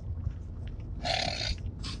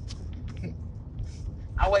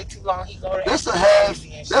 I wait too long, he go to That's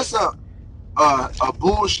a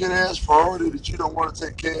bullshit ass priority that you don't want to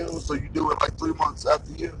take care of, so you do it like 3 months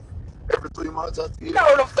after year. Every 3 months after year.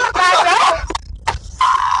 No, the fuck I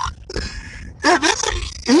Yeah,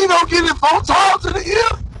 he don't get it 4 times in a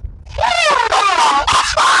year.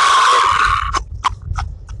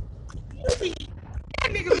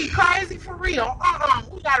 That nigga be crazy for real.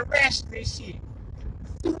 We gotta ration this shit.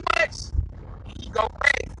 Too much, he go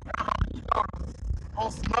crazy. He go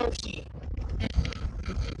on some more shit.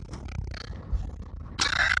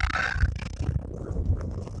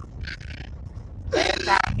 Last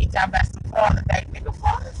time he talking about some Father's Day. Nigga,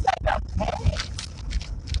 Father's Day don't pass.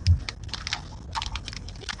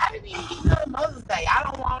 I didn't even get no Mother's Day. I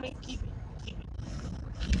don't want it. Keep it.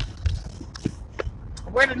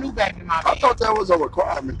 Where the new baby mama? I thought that was a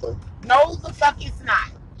requirement though. No, the fuck it's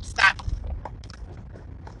not. Stop it.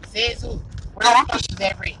 Says who? Where the fuck is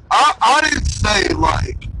that ring? I didn't say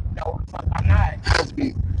like. No, the fuck I'm not. It has to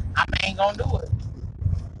be. I ain't gonna do it.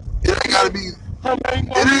 It ain't gotta be.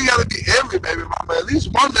 It ain't gotta be every baby mama. At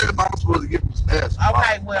least one baby mama's supposed to give him some ass.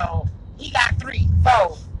 Okay, well, he got 3,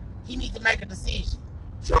 4. He needs to make a decision.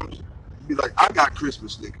 So be like, I got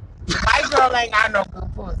Christmas, nigga. White girl ain't got no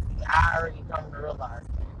good pussy. I already come to realize that.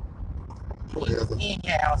 He was in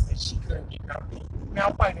your house and she couldn't get no dick.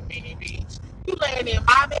 Now wait a minute, bitch. You laying in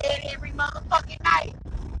my bed every motherfucking night.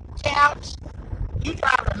 Couch. You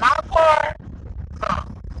driving my car.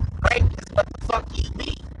 Rape is what the fuck you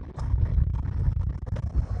be.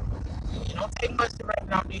 It don't take much to rape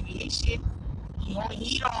no nigga. His shit. He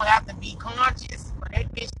don't have to be conscious for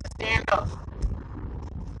that bitch to stand up.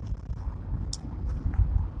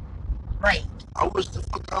 Right. I wish the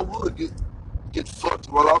fuck I would get fucked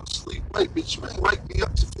while I was asleep. Wait, bitch, you ain't wake me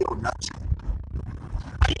up to feel nothing.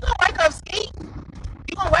 You gonna wake up skating.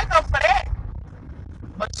 You gonna wake up for that.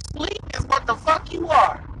 But sleep is what the fuck you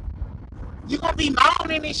are. You gonna be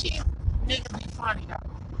moaning and shit. Niggas be funny though.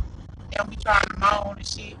 They'll be trying to moan and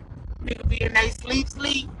shit. Nigga be in they sleep.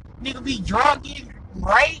 Nigga be drunk, getting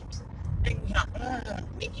raped.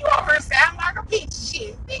 Nigga, you over here sound like a piece of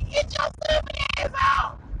shit. Nigga, get your stupid ass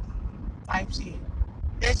out. Type shit.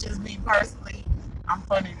 That's just me personally. I'm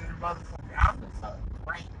funny to the motherfucker. I'm the fuck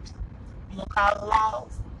raped. You gonna call the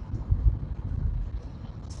laws?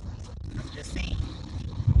 Just saying.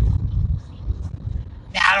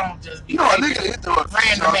 Now I don't just be nigga hit the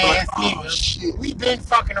random ass like, niggas. We been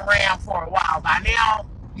fucking around for a while. By now,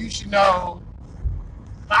 you should know.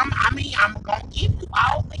 I'm gonna give you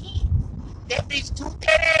all the hints. That bitch took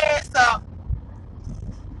that ass up,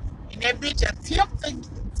 and that bitch attempt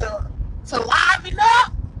to liven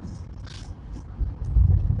up.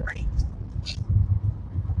 Great.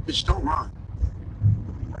 Bitch, don't run.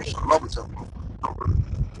 Great. I love it so much. Don't run.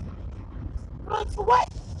 Run for what?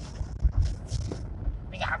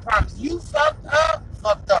 Nigga, I promise you fucked up. You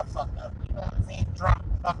know what I'm saying? Drunk,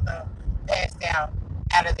 fucked up, passed out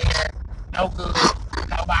of there. No good.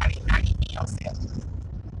 Nobody. Not even yourself.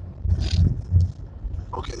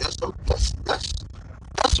 Okay, that's the one thing.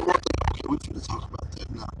 Okay, we finna talk about that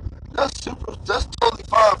now. That's super. That's totally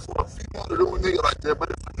fine for a female to do a nigga like that.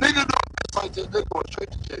 But if a nigga do it like that, they going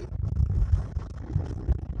straight to jail.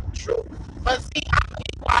 True. But see, I'm an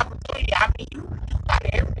equal opportunity. I mean, you got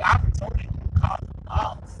every opportunity to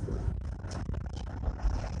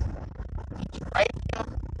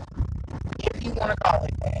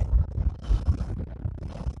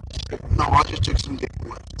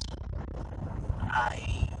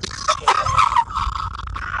I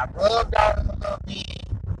rubbed on him a little bit.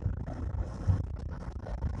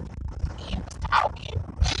 He was talking.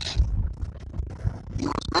 He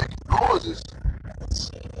was making noises.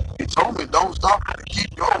 Shit. He told me don't stop and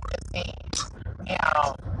keep going. You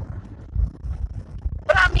know,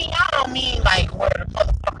 but I mean, I don't mean like where the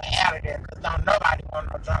motherfucker out of there, because don't nobody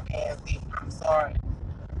want no drunk ass dick. I'm sorry.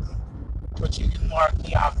 But you can mark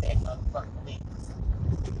me off that motherfucking list.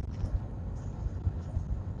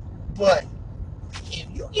 But if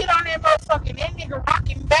you get on that motherfucking, that nigga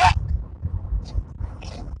rocking back,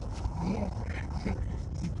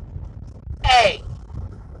 hey,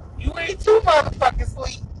 you ain't too motherfucking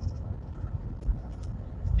sweet.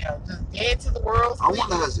 You know, just dead to the world. I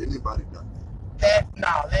wonder has anybody done that?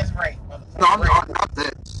 No, that's rape, motherfucker. No, rape. not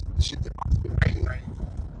that. The shit that I feel. Rape.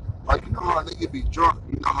 Like, you know how they be drunk,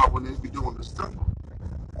 you know how when they be doing the stuff.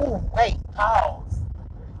 Oh, wait, pause.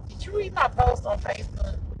 Did you read my post on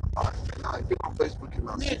Facebook? I get on Facebook and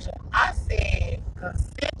I said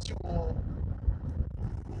consensual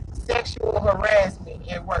sexual harassment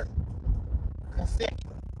at work.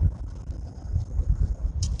 Consensual.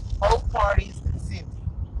 Both parties consenting.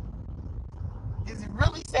 Is it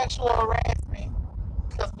really sexual harassment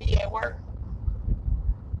because we at work?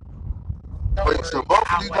 Don't Wait, worry, so both of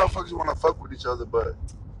I'll these wait. motherfuckers want to fuck with each other, but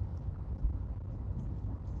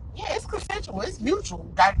Yeah, it's consensual. It's mutual.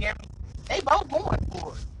 Goddamn it. They both going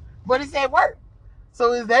for it. But it's at work.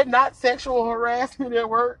 So is that not sexual harassment at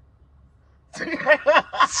work? that is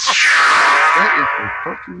a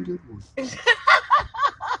fucking good one.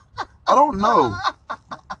 I don't know.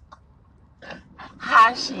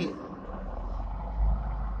 High shit.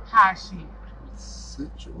 High shit.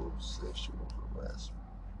 Sexual harassment.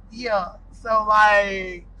 Yeah. So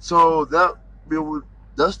like. So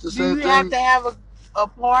that's the same thing. Do you have to have a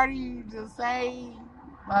party to say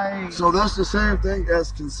like? So that's the same thing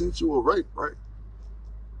as consensual rape, right?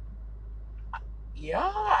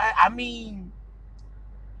 Yeah, I mean,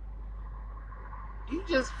 you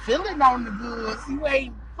just feeling on the goods. You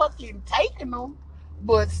ain't fucking taking them,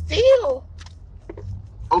 but still.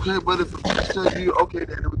 Okay, but if a bitch tells you, okay,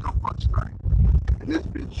 then we come fuck tonight, and this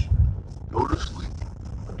bitch go to sleep.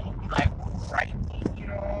 Like, right, you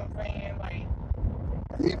know what I'm saying? Like,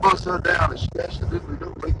 he busts her down and she actually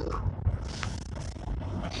don't wake up.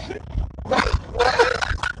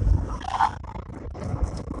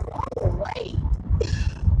 Wait.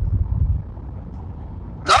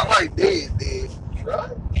 Not like dead.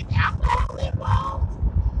 Drugs and alcohol involved?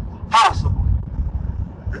 Possibly.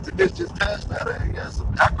 If the bitch just passed that, I guess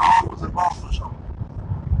some alcohol was involved for sure.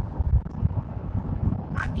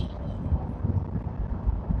 I mean,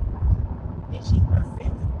 did she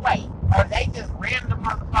consent? Wait, are they just random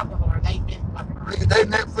motherfuckers or are they been fucking? Nigga, they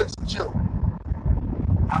Netflix and chill.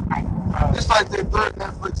 Okay. It's like their third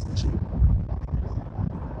Netflix and chill.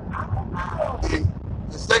 I don't know. And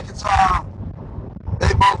the second time,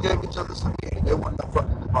 they both gave each other some head. They wasn't no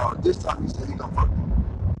fucking involved. This time he said he gonna fuck me.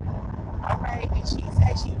 Okay, and she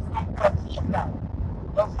said she was gonna fuck him though.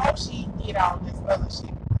 Before she did all this other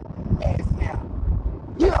shit. Ass now.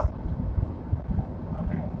 Yeah.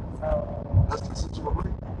 Okay, so. That's consensual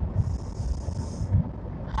rape.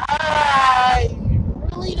 I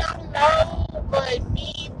really don't know, but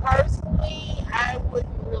me personally, I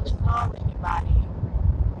wouldn't really call anybody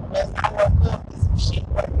unless I woke up and some shit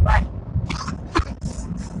wasn't right.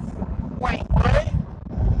 Wait, what?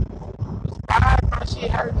 Why is my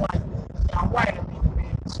shit hurt like this? Now, wait a minute,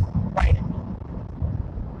 bitch. Wait a minute.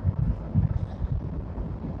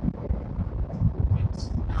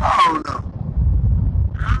 I don't know.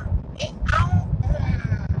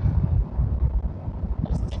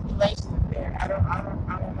 There's stipulations there. I don't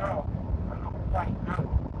know. I don't quite know.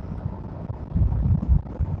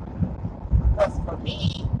 Because for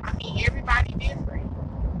me, I mean, everybody different.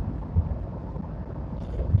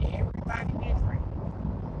 Everybody different.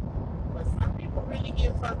 But some people really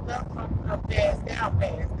get fucked up from passed out.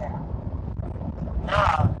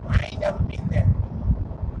 Nah, I ain't never been there.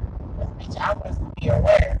 But bitch, I want to be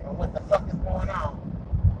aware of what the fuck is going on.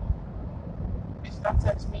 Bitch, don't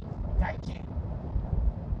touch me. Type shit.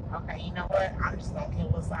 Okay, you know what? I'm just gonna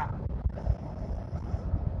kill us out.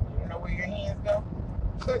 You know where your hands go?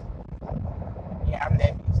 Yeah, I'm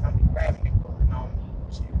that bitch. I'm be grabbing and pulling on me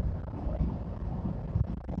and shit.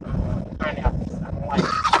 Pineapples. I don't like it.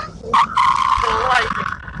 I don't like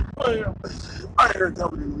it. I heard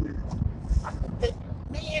that one in a minute.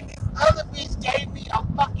 Man, this other bitch gave me a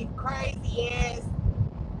fucking crazy ass.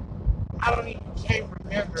 I don't even can't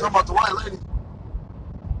remember. Talking about the white lady.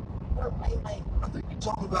 What white lady? I think you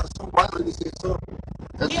talking about some white lady said something.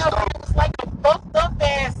 Yeah, but it was like a fucked up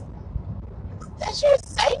ass. That's your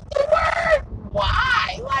safety word?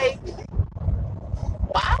 Why? Like,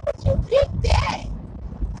 why would you pick that?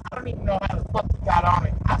 I don't even know how the fuck you got on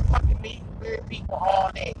it. I fucking meet weird people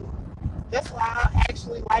all day. That's why I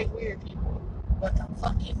actually like weird people. But the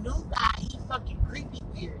fucking new guy, he fucking creepy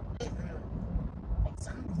weird. Like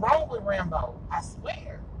something's wrong with Rambo. I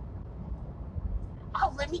swear.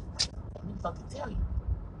 Oh, let me fucking tell you.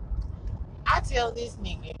 I tell this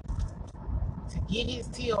nigga to get his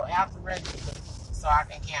till out the register so I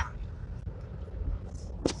can count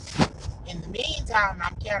it. In the meantime,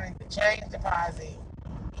 I'm counting the change deposit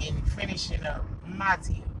and finishing up my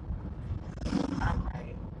till.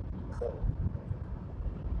 Alright, cool.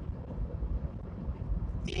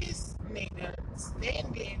 This nigga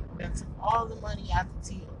standing and took all the money out the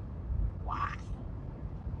till. Why?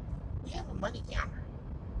 We have a money counter.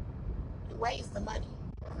 It weighs the money.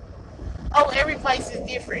 Oh, every place is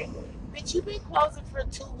different. Bitch, you've been closing for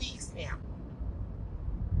 2 weeks now.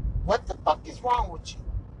 What the fuck is wrong with you?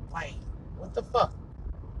 Like, what the fuck?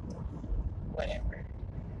 Whatever.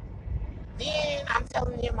 Then I'm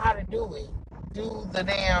telling him how to do it. Do the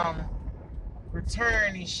damn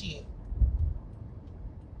return and shit.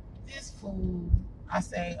 This fool, I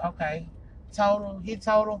say, okay, total, hit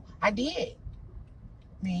total. I did.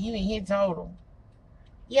 Man, you didn't hit total.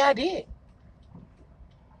 Yeah, I did.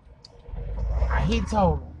 I hit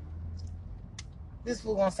total. This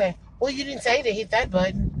fool gonna say, well, you didn't say to hit that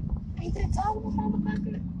button. Ain't that total,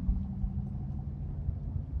 motherfucker?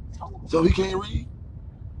 Total. So he can't read?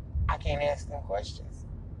 I can't ask them questions.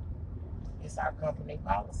 It's our company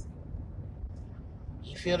policy.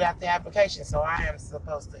 He filled out the application, so I am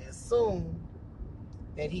supposed to assume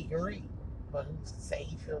that he can read. But who's to say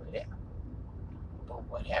he filled it out? But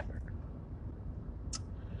whatever.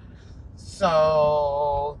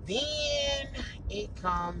 So then it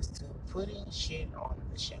comes to putting shit on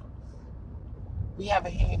the shelf. We have a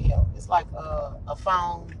handheld. It's like a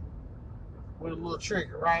phone with a little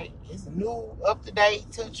trigger, right? It's a new, up-to-date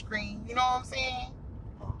touchscreen. You know what I'm saying?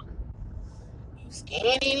 Okay. You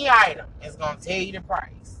scan any item, it's going to tell you the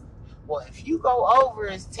price. Well, if you go over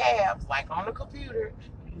its tabs, like on the computer,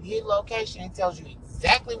 you hit location, it tells you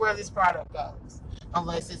exactly where this product goes.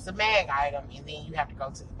 Unless it's a mag item, and then you have to go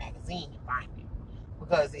to the magazine and find it.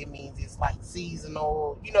 Because it means it's like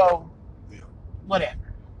seasonal, you know, Yeah.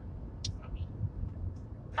 whatever. I mean,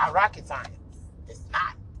 not rocket science. It's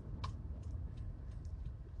not.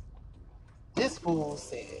 This fool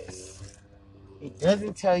says it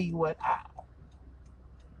doesn't tell you what aisle.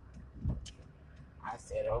 I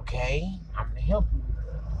said, okay, I'm going to help you.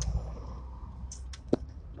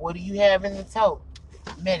 What do you have in the tote?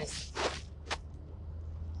 Medicine.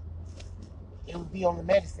 It would be on the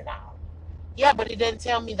medicine aisle. Yeah, but it doesn't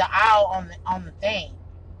tell me the aisle on the thing.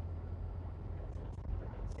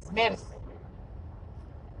 It's medicine.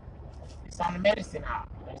 It's on the medicine aisle.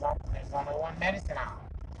 There's only one medicine aisle.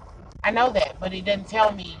 I know that, but it doesn't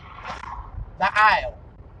tell me the aisle.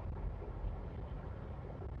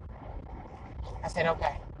 I said,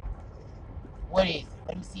 okay. What is it?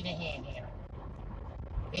 Let me see the handheld.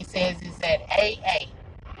 It says it's at AA.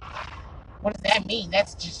 What does that mean?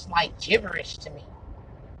 That's just like gibberish to me.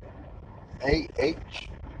 A-H?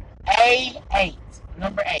 A8,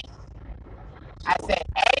 number 8. I said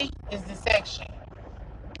A is the section.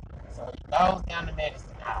 So it goes down to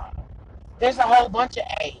medicine aisle. There's a whole bunch of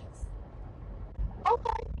A's.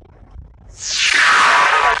 Okay.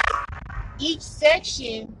 Each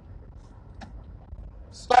section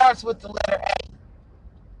starts with the letter A.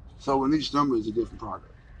 So in each number is a different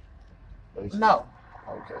product? Basically. No.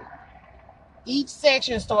 Okay. Each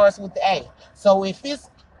section starts with the A. So if it's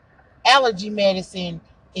allergy medicine,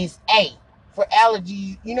 it's A. For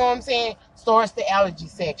allergy, you know what I'm saying? Starts the allergy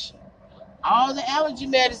section. All the allergy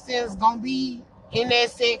medicines gonna be in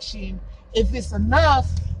that section. If it's enough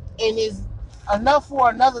and is enough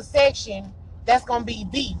for another section, that's gonna be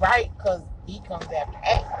B, right? Because B comes after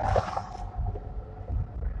A.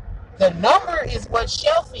 The number is what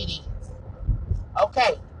shelf it is.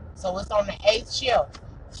 Okay, so it's on the 8th shelf.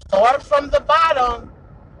 Start from the bottom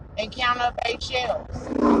and count up 8 shelves. Is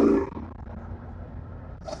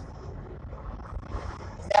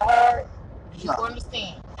that hard? Do you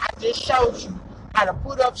understand? I just showed you how to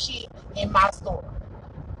put up shit in my store.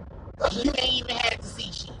 You ain't even had to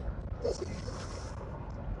see shit.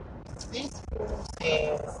 This fool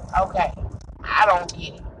says, okay, I don't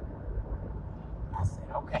get it. I said,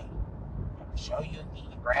 okay, let me show you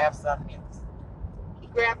again. Grab something else. He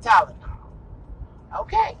grabbed Tylenol.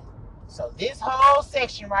 Okay, so this whole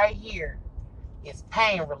section right here is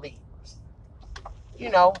pain relievers. You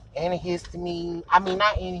know, antihistamine. I mean,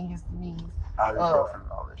 not antihistamine.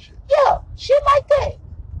 Ibuprofen, all that shit. Yeah, shit like that.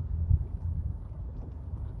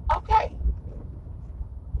 Okay.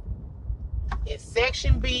 It's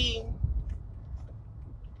section B,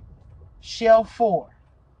 shelf 4.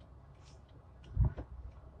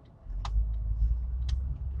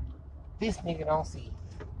 This nigga don't see.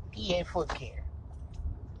 He ain't foot care.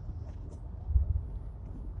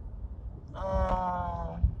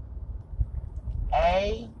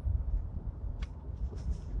 A,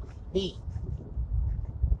 B.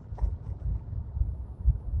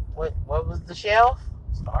 What was the shelf?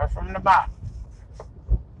 Start from the bottom.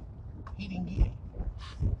 He didn't get it.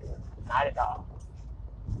 Not at all.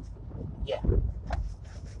 Yeah.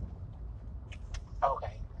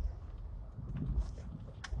 Okay.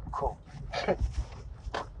 Cool.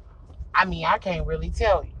 I mean, I can't really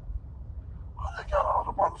tell you. Oh, they got all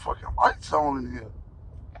the motherfucking lights on in here.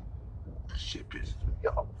 That shit pisses me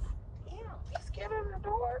off. Yeah, he's scared of the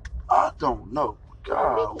door. I don't know.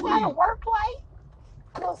 God, You got a work light?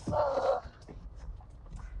 Cause, oh,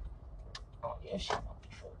 yeah, shit gonna be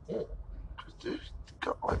fucked up. Cause this,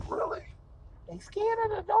 like, really? They scared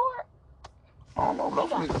of the door? I don't know,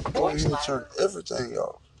 but I'm gonna go ahead and turn everything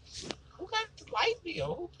off. Who got the light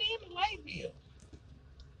bill? Who paid the light bill?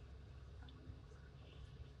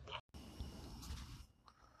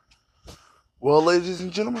 Well, ladies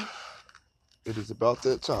and gentlemen, it is about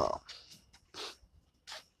that time.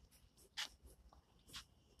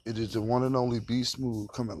 It is the one and only B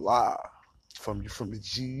Smooth coming live from the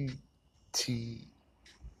GTX.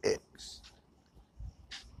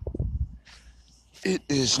 It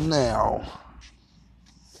is now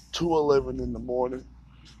 2:11 in the morning.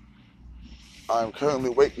 I'm currently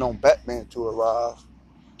waiting on Batman to arrive.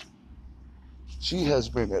 She has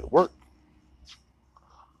been at work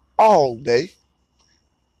all day.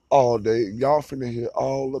 Y'all finna hear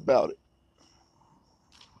all about it.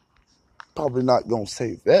 Probably not gonna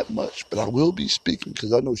say that much, but I will be speaking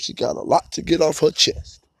because I know she got a lot to get off her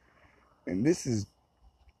chest. And this is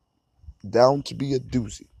down to be a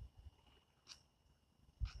doozy.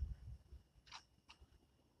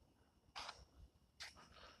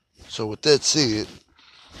 So with that said,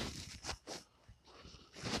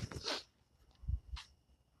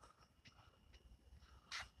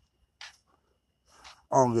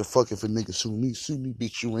 I don't give a fuck if a nigga sue me. Sue me,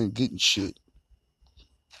 bitch, you ain't getting shit.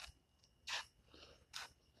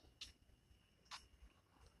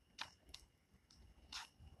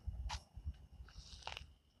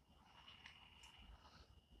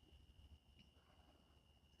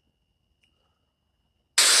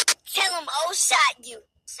 Tell him O shot you.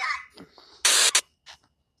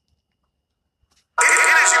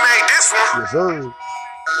 Energy made this one. Yes, sir.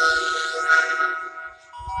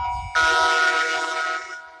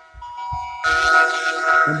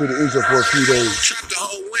 I'm gonna be the intro for a few days. Trapped the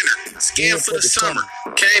whole winter, scammed for the summer.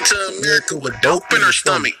 Came to America with dope in her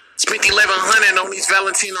stomach. Spent 1,100 on these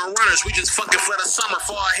Valentino runners. We just fucking for the summer.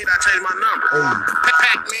 Before I hit, I changed my number.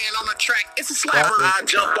 Pac-Man on the track, it's a slapper. I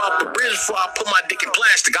jump off the bridge before I put my dick in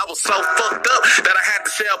plastic. I was so fucked up that I had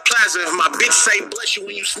to sell plasma. If my bitch say bless you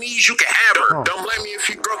when you sneeze, you can have her. Don't blame me if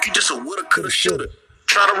you broke, you just a woulda, coulda, shoulda.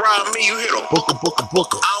 Try to rob me, you hit a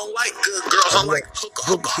booker. I don't like good girls, I like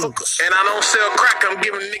hookers. And I don't sell crack, I'm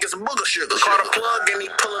giving niggas booger sugar. Caught a plug and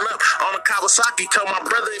he pulling up on a Kawasaki. Told my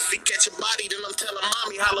brother if he catch a body, then I'm telling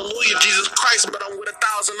mommy, hallelujah, Jesus Christ. But I'm with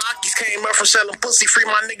 1,000 Akis. Came up from selling pussy, free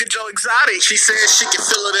my nigga Joe Exotic. She said she can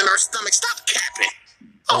feel it in her stomach, stop capping.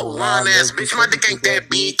 Oh, lying ass bitch, my dick ain't that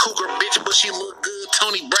big. Cougar bitch, but she look good.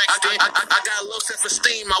 Tony Braxton. I got low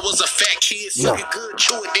self-esteem. I was a fat kid. Suck it good,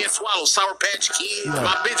 chew it, then swallow. Sour Patch Kids.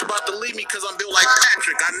 My bitch about to leave me because I'm built like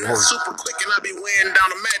Patrick. I nut super quick and I be weighing down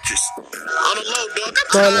a mattress. On the low, dog. I'm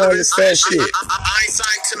tired of this fat shit. I ain't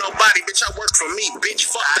signed to nobody, bitch. I work for me. Bitch,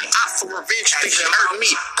 fuck the op for revenge. Think she hurt me.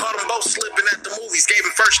 Caught them both slipping at the movies. Gave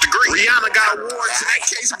him first degree. Rihanna got awards in that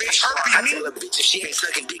case, bitch. Hurt me. I tell a bitch if she ain't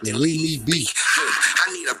sucking dick, then leave me be. I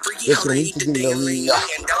need a freaky hoe to eat the ding-a-ling.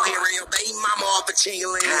 And don't hear your baby mama off a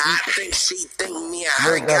ching-a-ling. I think she think me and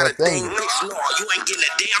her got a thing. Bitch, no, you ain't getting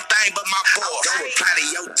a damn thing but my balls. Don't reply to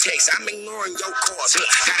your text. I'm ignoring your calls.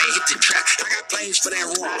 Gotta hit the trap. I got planes for that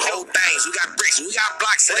room. Whole things. We got bricks. We got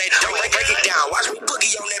blocks for that dough. Break it down. Watch me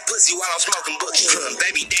boogie on that pussy while I'm smoking boogie.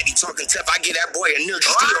 Baby daddy talking tough. I get that boy a noogie.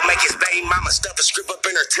 Still make his baby mama stuff a script up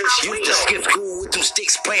in her tushy. You just skip school with them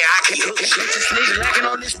sticks playing. I can hook. This nigga lacking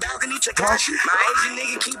on this balcony to Takashi. My Asian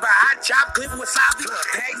nigga keep a hot chop clip with wasabi.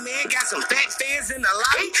 Pac-Man got some fat fans in the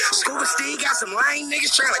lobby. Scuba Steve got some lame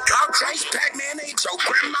niggas trying to call chase. Pac-Man ate your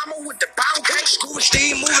grandmama with the pound cake. Scuba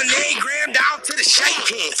Steve moving 8 gram down to the shake.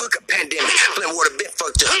 Fuck a pandemic. Flint water been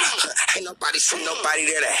fucked up. Ain't nobody seen no nobody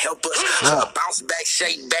there to help us. Bounce back,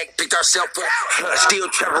 shake back, pick ourselves up. Still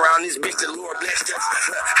trap around this bitch, the Lord blessed us.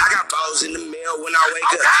 I got balls in the mail when I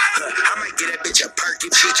wake up. I might get that bitch a perk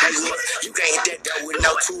if she take one. You can't hit that door with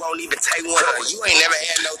no two, won't even take one. You ain't never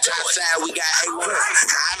had no top side, we got A1.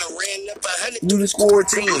 I done ran up 100 through this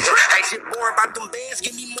quarantine. Ain't shit bored about them bands,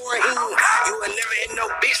 give me more in. You would never hit no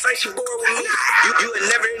bitch say she bored with me. You would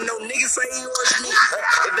never hit no nigga say he was me.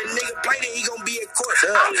 If a nigga play then he gon' be at court.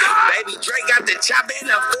 Baby Drake got the chop in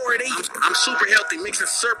a 40. I'm super healthy, mixing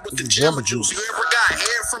syrup with the Jamba Juice. You ever got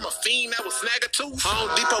hair from a fiend that was snag a tooth? Home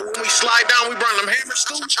Depot, when we slide down, we burn them hammer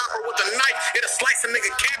stew. Chopper with a knife, it'll slice a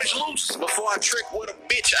nigga cabbage loose. Before I trick with a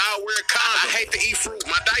bitch, I'll wear a condom. I hate to eat fruit,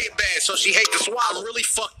 my diet bad, so she hate to swallow. I'm really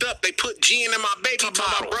fucked up, they put gin in my baby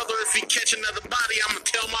bottle. My brother, if he catch another body, I'ma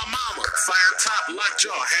tell my mama. Fire top,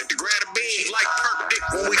 lockjaw, had to grab a bed. She like perk dick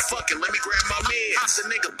when we fucking, let me grab my meds. House a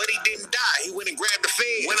nigga, but he didn't die, he went and grabbed the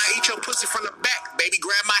fed. When I eat your pussy from the back, baby,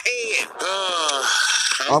 grab my head.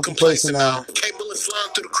 I'm complacent now. Cable is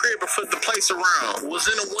slung through the crib and flip the place around. Was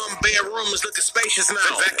in a one bedroom, is looking spacious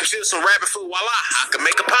now. Vacuum seal some rabbit food, voila, I can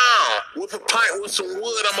make a pound. Whip a pint with some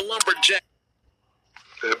wood, I'm a lumberjack.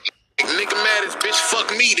 Nigga mad as bitch, fuck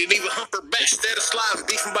me, didn't even hump her back. Instead of sliding,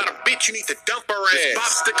 beefing about a bitch, you need to dump her ass. This Bob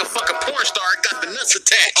stick a fucking porn star, got the nuts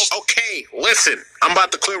attached. Okay, listen, I'm about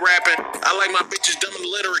to quit rapping. I like my bitches dumb and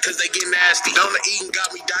illiterate cause they get nasty. Donut eating got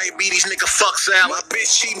me diabetes, nigga, fuck salad. My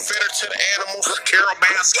bitch cheating fed her to the animals, Carol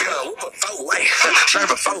Baskin. Whoop a four-way, serve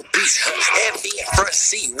a four-piece. Heavy in front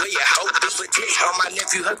seat, where your hoe be legit. On my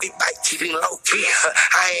nephew, hubby bike, keeping low-key.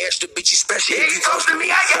 I ain't asked the bitch, especially if you close to me.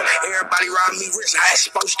 Everybody around me rich, I ain't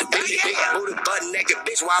supposed to be. Booty butt naked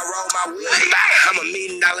bitch while I roll my weed. I'm $1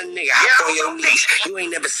 million nigga, hop on your knees. You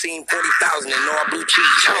ain't never seen 40,000 in all blue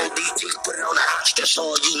cheese. Hold DT, put it on the house, that's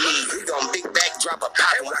all you need. We gon' big back, drop a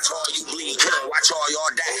pop, and watch all you bleed. Watch all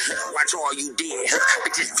y'all die, watch all you dead.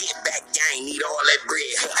 Bitches get back, gang, need all that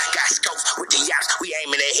bread. Got scopes with the yachts, we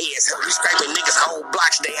aiming at heads. We scraping niggas whole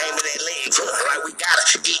blocks, they aiming at legs. Like we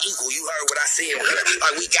gotta get equal, you heard what I said.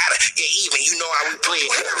 Like we gotta get even, you know how we play.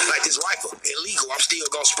 Like this rifle, illegal, I'm still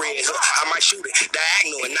gon' spread. I might shoot it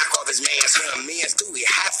diagonal and knock off his man's. Me and Stewie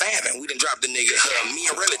high fiving, we done dropped the nigga. Me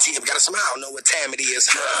and relative got a smile, know what time it is.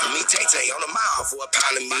 Me Tay-Tay on the mile for a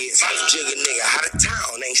pound of mids. Jigga nigga out of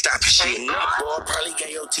town, ain't stopping shit. No boy probably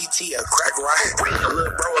gave your TT a crack rock.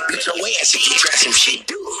 Little bro will beat your ass if you try some shit,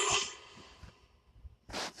 dude.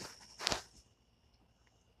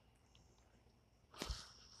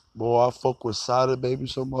 Boy, I fuck with Sada Baby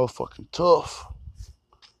so motherfucking tough.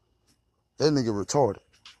 That nigga retarded.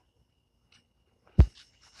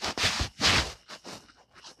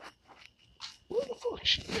 Where the fuck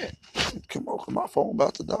she at? Come on, my phone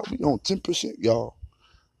about to die. We on 10%, y'all.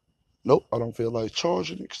 Nope, I don't feel like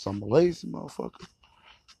charging it because I'm a lazy motherfucker.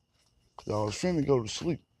 Because I was finna go to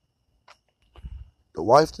sleep. The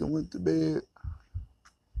wife that went to bed.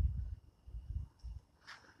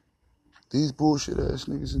 These bullshit ass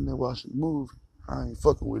niggas in there watching the movie. I ain't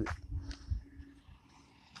fucking with it.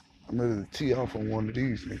 I'm ready to tee off on one of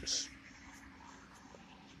these niggas.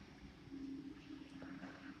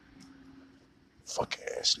 Fuck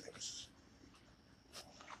ass niggas.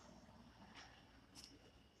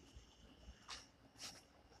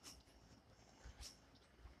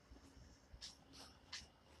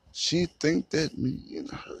 She think that me and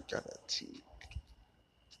her got a team.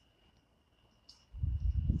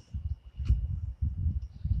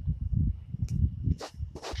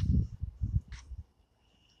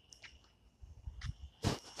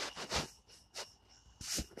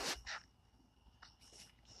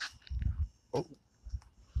 Oh.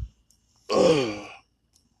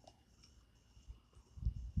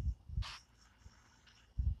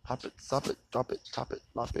 Hop it, stop it, drop it, top it,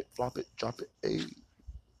 lop it, flop it, drop it, ayy.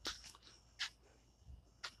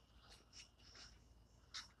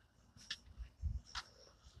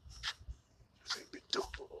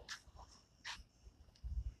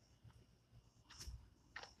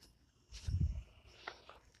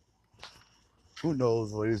 Who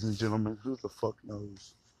knows, ladies and gentlemen? Who the fuck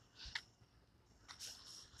knows?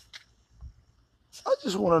 I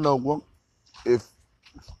just want to know if,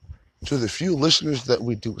 to the few listeners that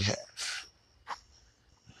we do have,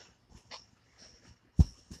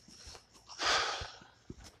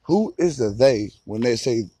 who is the they when they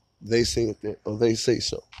say it or they say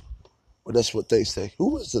so? Well, that's what they say.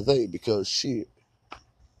 Who is the they? Because shit,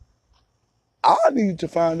 I need to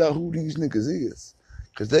find out who these niggas is.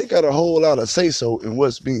 Because they got a whole lot of say-so in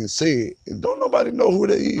what's being said. And don't nobody know who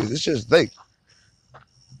they is. It's just they.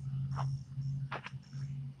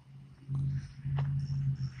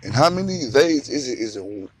 And how many theys is it? Is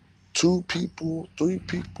it 2 people, 3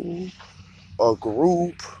 people? a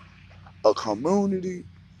group, a community.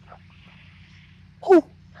 Who?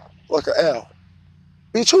 Like an owl.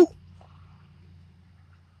 Bitch, who?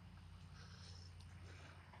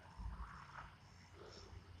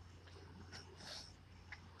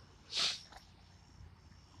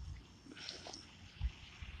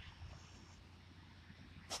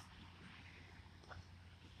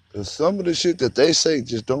 Cause some of the shit that they say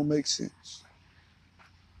just don't make sense.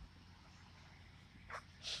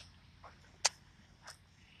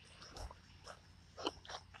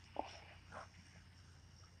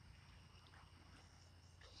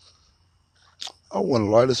 I want to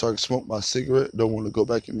light it so I can smoke my cigarette. Don't want to go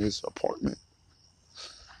back in this apartment.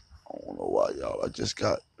 I don't know why, y'all. I just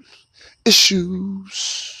got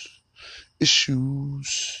issues.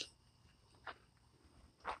 Issues.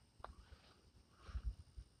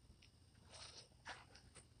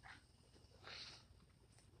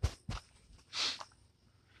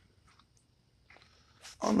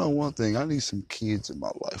 I know one thing. I need some kids in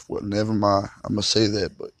my life. Well, never mind. I'm going to say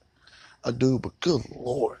that, but I do. But good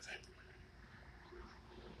Lord.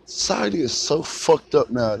 Society is so fucked up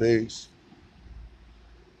nowadays.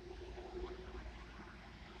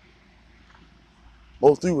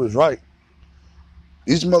 Both of you was right.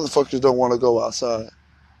 These motherfuckers don't want to go outside.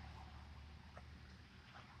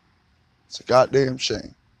 It's a goddamn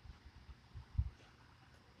shame.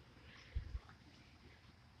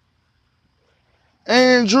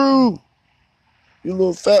 Andrew! You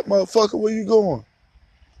little fat motherfucker, where you going?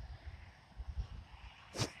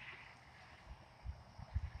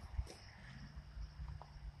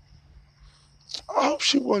 I hope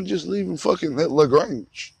she wasn't just leaving fucking at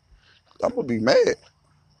LaGrange. I'm gonna be mad.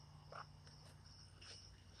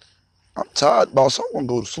 I'm tired, boss. I wanna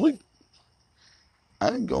go to sleep. I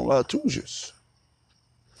ain't gonna lie to you.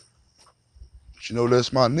 But you know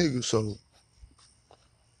that's my nigga, so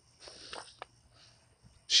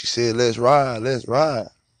she said, let's ride, let's ride.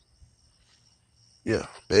 Yeah,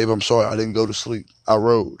 babe, I'm sorry, I didn't go to sleep. I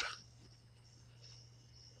rode.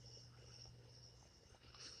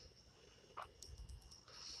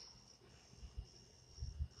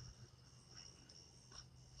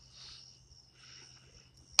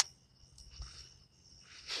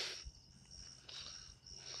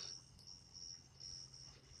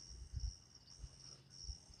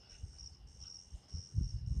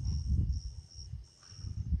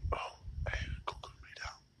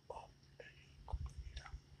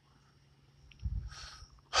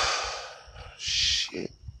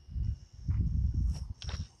 Shit.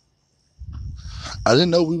 I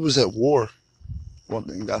didn't know we was at war. One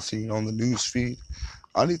thing I seen on the news feed.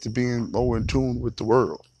 I need to be more in tune with the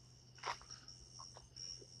world.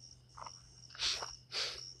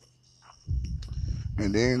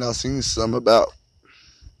 And then I seen some about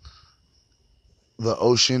the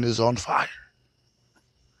ocean is on fire.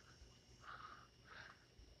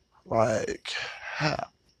 Like, how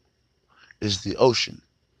is the ocean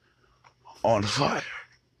on fire?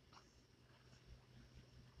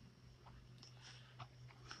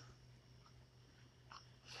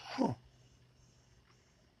 Huh.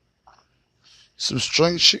 Some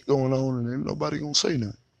strange shit going on and ain't nobody gonna say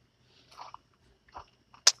nothing.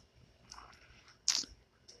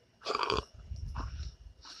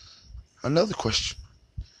 Another question.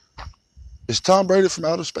 Is Tom Brady from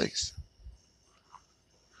outer space?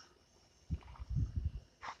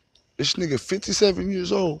 This nigga 57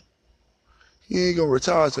 years old. He ain't gonna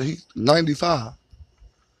retire till he's 95.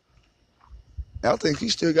 I think he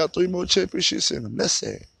still got 3 more championships in him. That's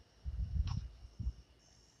sad.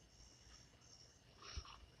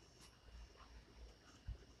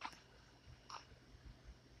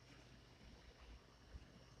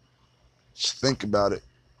 Just think about it.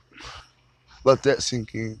 Let that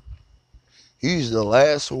sink in. He's the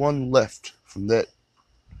last one left from that.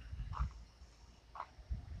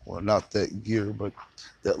 Well, not that year, but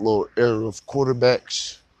that little era of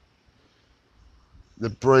quarterbacks. The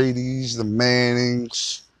Bradys, the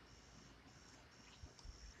Mannings.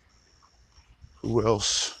 Who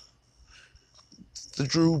else? The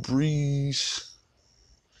Drew Brees.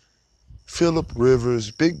 Phillip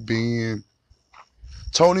Rivers, Big Ben.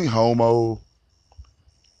 Tony Homo.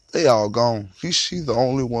 They all gone. He's the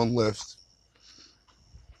only one left.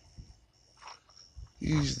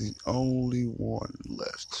 He's the only one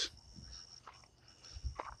left.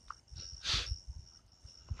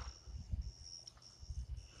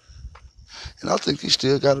 And I think he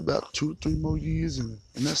still got about 2 or 3 more years in him.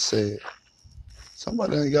 And that's sad.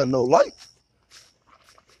 Somebody ain't got no life.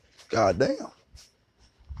 Goddamn.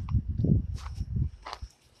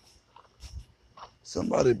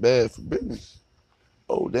 Somebody bad for business.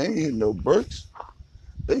 Oh, they ain't hitting no brakes.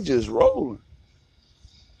 They just rolling.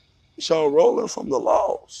 Y'all rolling from the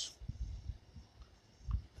laws.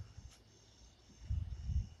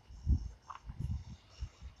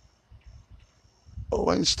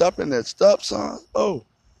 Oh, ain't stopping that stop sign. Oh.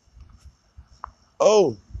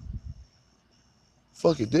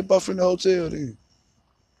 Fuck it, dip off in the hotel then.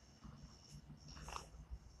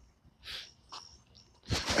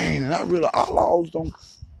 Man, and I realize outlaws don't.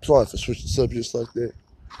 Sorry for switching subjects like that.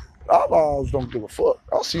 Outlaws don't give a fuck.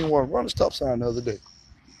 I seen one run a stop sign the other day.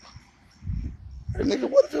 Hey, nigga,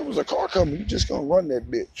 what if it was a car coming? You just gonna run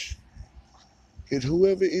that bitch. Hit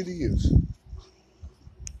whoever it is.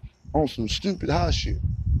 On some stupid high shit.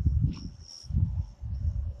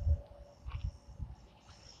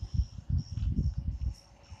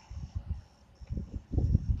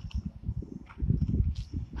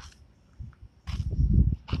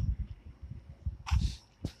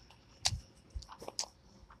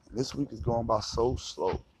 This week is going by so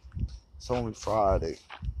slow. It's only Friday.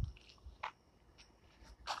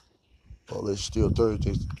 Well, it's still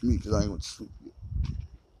Thursday to me because I ain't went to sleep yet.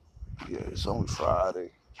 Yeah, it's only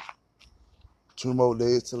Friday. 2 more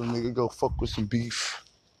days till a nigga go fuck with some beef.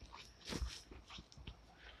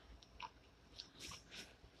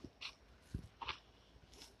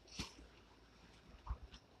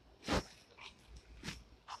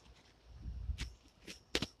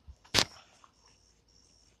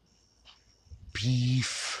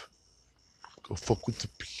 Beef. Go fuck with the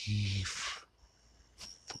beef.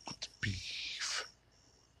 Fuck with the beef.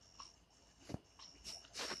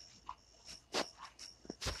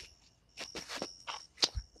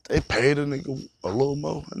 They paid a nigga a little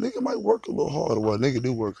more. A nigga might work a little harder. Well, a nigga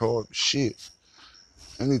do work hard, but shit.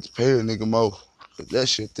 They need to pay a nigga more. Cause that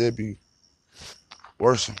shit there be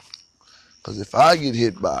worse. Cause if I get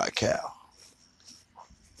hit by a cow,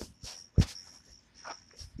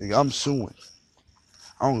 nigga, I'm suing.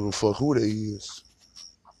 I don't give a fuck who they is.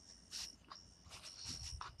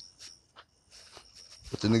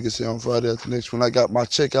 But the nigga said on Friday after next, when I got my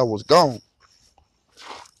check, I was gone.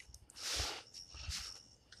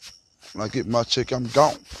 When I get my check, I'm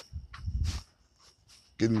gone.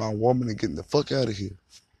 Getting my woman and getting the fuck out of here.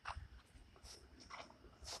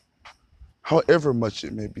 However much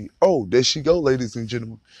it may be. Oh, there she go, ladies and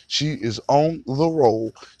gentlemen. She is on the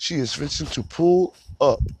roll. She is fixing to pull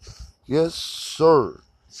up. Yes, sir.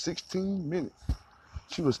 16 minutes.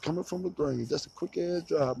 She was coming from the grave. That's a quick ass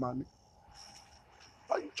drive, my nigga.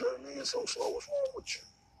 Why you turning in so slow? What's wrong with you?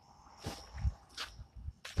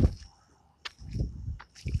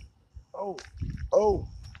 Oh.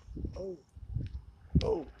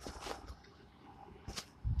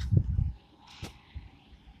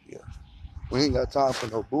 Yeah. We ain't got time for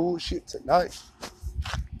no bullshit tonight.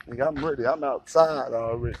 Nigga, I'm ready. I'm outside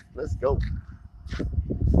already. Let's go.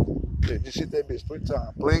 Yeah, just hit that bitch 3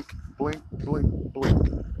 times. Blink, blink, blink, blink.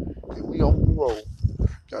 And we on the roll.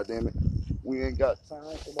 God damn it. We ain't got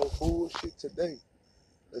time for no bullshit today.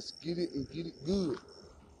 Let's get it and get it good.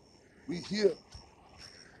 We here.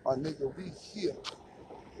 My nigga, we here.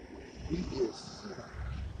 We is here.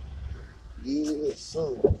 Yes,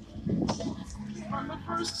 sir. From the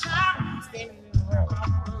first time standing in the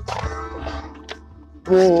road.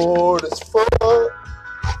 Bored as fuck.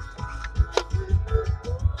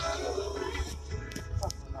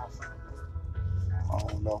 I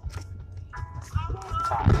don't know.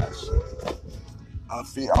 Tired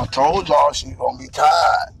shit. I told y'all she gonna be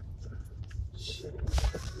tired.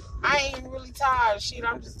 I ain't even really tired of shit.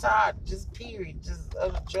 I'm just tired. Just period. Just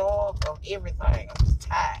of the job, of everything. I'm just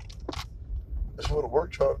tired. That's what a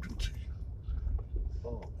work job do to you.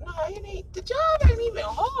 No, it ain't. The job ain't even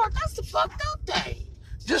hard. That's the fucked up thing.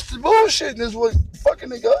 Just the bullshit is what fucking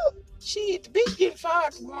nigga up. Shit, the bitch getting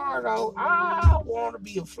fired tomorrow, though. I want to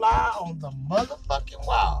be a fly on the motherfucking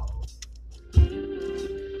wall.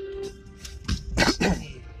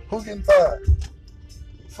 Who getting fired?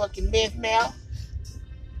 Fucking meth mouth.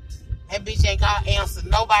 That bitch ain't got answer.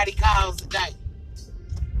 Nobody calls today.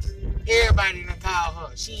 Everybody done call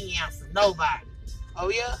her. She ain't answer nobody. Oh,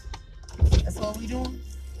 yeah? That's what we doing?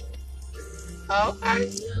 Oh,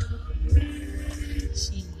 okay.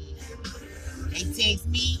 Shit. They text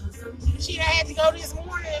me. She done had to go this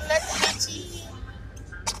morning and let the bitch in.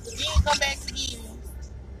 Then come back again.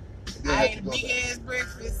 I ate a big ass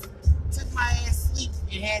breakfast, took my ass to sleep,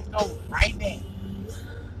 and had to go right back.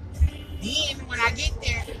 Then when I get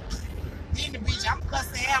there, then the bitch, I'm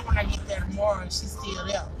cussing out when I get there tomorrow and she's still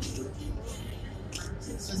there.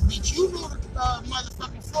 Cause bitch, you knew the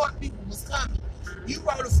motherfucking Florida people was coming. You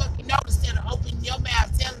wrote a fucking note instead of opening your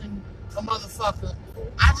mouth telling a motherfucker.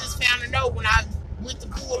 I just found a note when I went to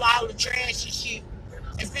pull all the trash and shit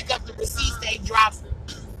and pick up the receipts they dropped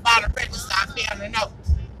by the register. I found a note.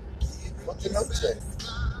 What your note say?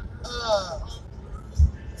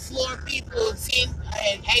 Floor people 10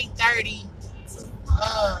 at 8:30.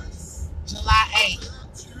 July 8th.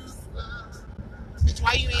 Bitch,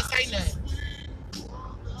 why you ain't say nothing?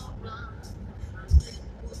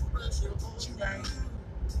 You right.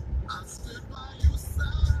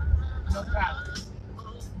 No problem.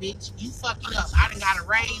 Bitch, you fucking up. I done got a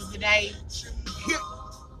raise today.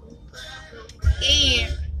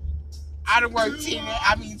 And I done worked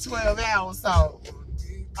 12 hours, so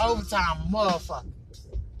overtime, motherfucker.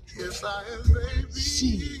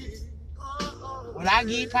 Shit. When I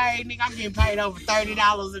get paid, nigga, I'm getting paid over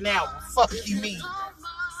 $30 an hour. Fuck you mean?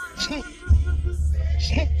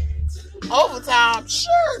 Overtime,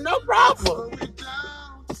 sure, no problem.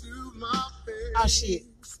 Oh shit.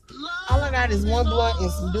 All I got is one blunt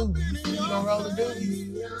and some doobies. You gonna roll the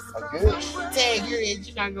doobies? I guess. Tag your edge,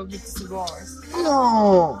 you gotta go get the cigars.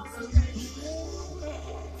 No.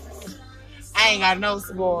 I ain't got no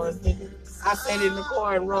cigars, nigga. I sat in the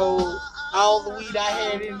car and rolled all the weed I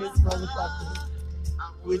had in this motherfucker.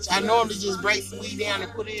 Which I normally just break the weed down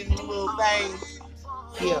and put it in the little thing.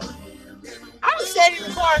 Yeah. I just sat in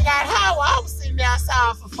the car and got high while I was sitting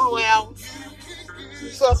outside for 4 hours.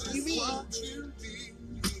 Fuck you mean?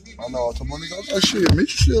 I know. I told my nigga, I was like, shit,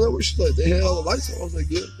 Mitch, still there? She's like, they had all the lights on. I was like,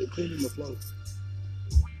 yeah, they cleaning the floor.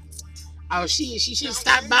 Oh shit, she should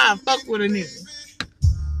stop by and fuck with a nigga.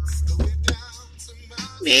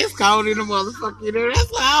 Man, it's cold in the motherfucker there.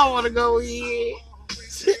 That's why I don't want to go in.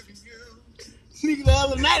 Nigga, the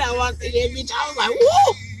other night I walked in that bitch, I was like,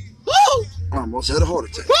 woo! Woo! I almost had a heart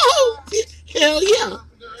attack. Woo! Hell yeah.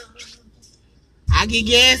 I get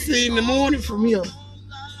gas in the morning from here.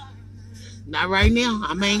 Not right now.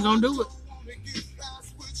 I ain't gonna do it.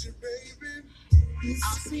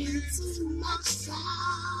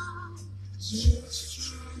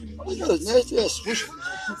 Oh, you got a nasty ass swisher.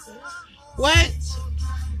 What?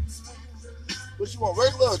 What you want,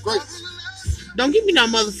 regular or grape? Don't give me no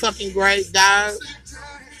motherfucking grape, dog.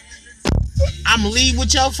 I'ma leave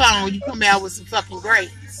with your phone when you come out with some fucking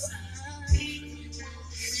grapes.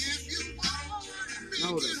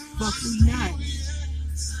 No, the fuck we not.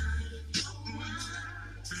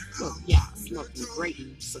 Fuck yeah, smoking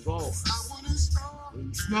grape cigars. When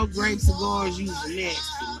you smoke grape cigars, you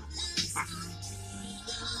nasty.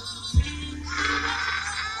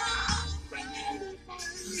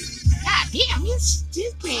 God damn, this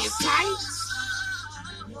pants tight.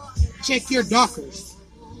 Check your Dockers.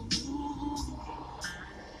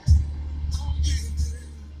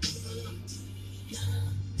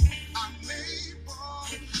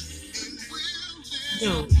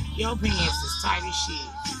 Dude, your pants is tight as shit.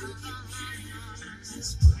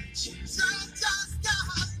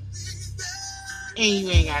 And you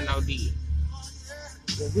ain't got no deal.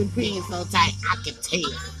 Cause them pants so tight, I can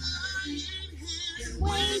tell.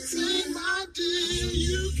 Waiting, my dear,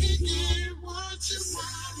 you can get what you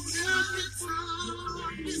want every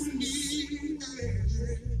time with me.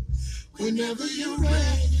 Whenever you're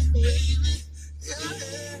ready, baby.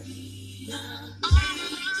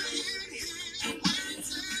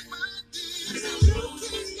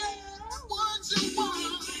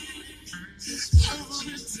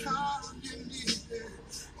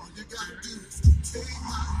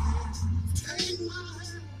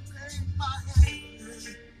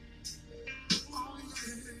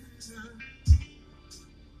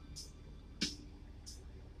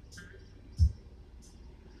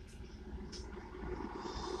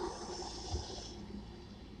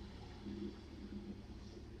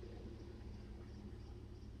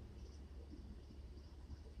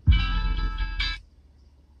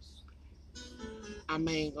 I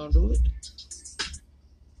ain't gonna do it.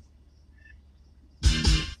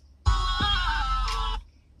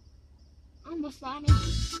 I'm gonna find it.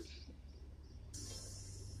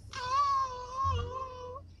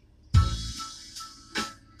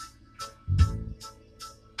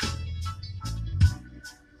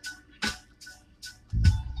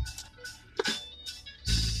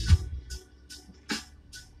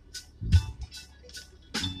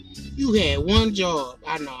 You had one job.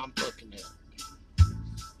 I know I'm fucking up.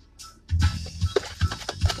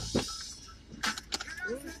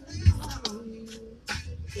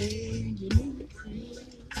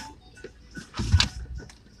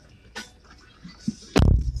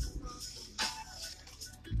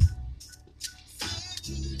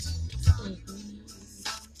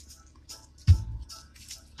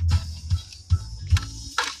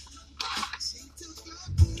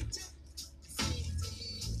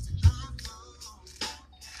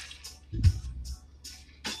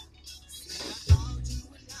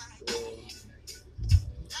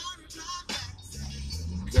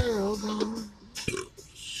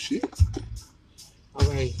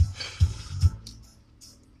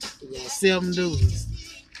 7 dudes.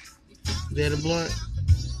 Is that a blunt?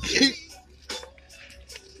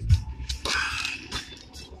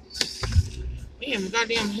 Damn,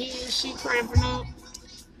 goddamn head shit cramping up.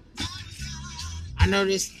 I know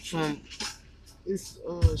this from this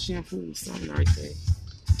shampoo, something like that.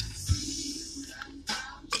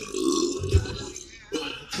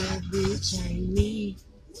 That bitch ain't me.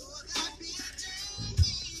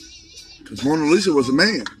 Because Mona Lisa was a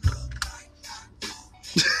man.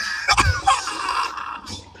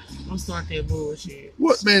 Don't start that bullshit.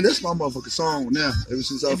 What, man? That's my motherfucking song now. Ever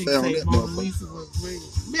since I found that Mona motherfucker. Lisa was great.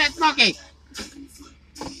 Man, fuck it.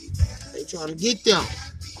 They trying to get them.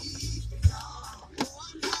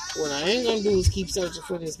 What I ain't gonna do is keep searching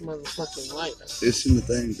for this motherfucking lighter. It's in the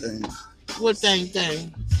thing. What thing?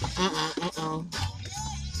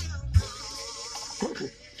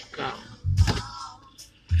 God.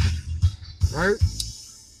 Right?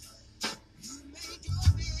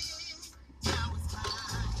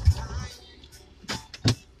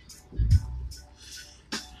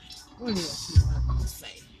 What else am I gonna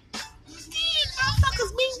say? These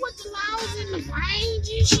motherfuckers be with the laws and the range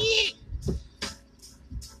and shit.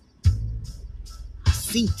 I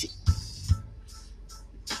seen it.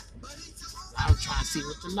 I was trying to see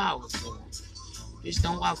what the law was doing. Bitch,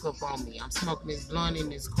 don't walk up on me. I'm smoking this blunt in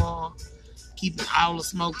this car, keeping all the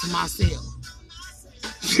smoke to myself.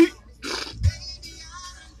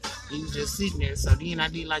 He was just sitting there, so then I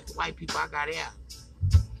did like the white people, I got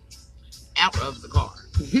out of the car.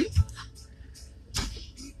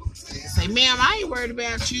 Say, ma'am, I ain't worried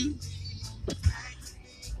about you.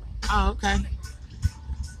 Oh, okay.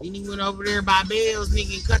 Then he went over there by Bell's,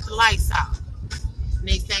 nigga, and cut the lights out.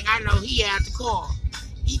 Next thing I know, he out the car.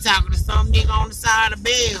 He talking to some nigga on the side of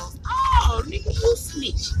Bell's. Oh, nigga, you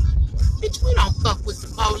snitch. Bitch, we don't fuck with the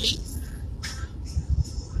police.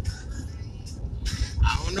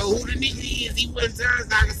 I don't know who the nigga is. He wouldn't turn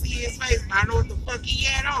so I can see his face, but I know what the fuck he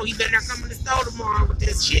had on. He better come in the store tomorrow with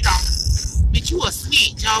this shit on. Bitch, you a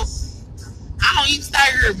snitch, yo. I don't even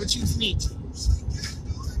stay here, but you snitching.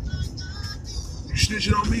 You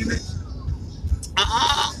snitching on me, nigga?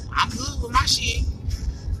 I'm good with my shit.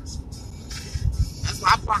 That's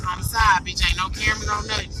why I park on the side, bitch. Ain't no camera, no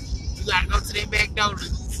nothing. You gotta go to that back door to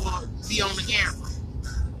be on the camera.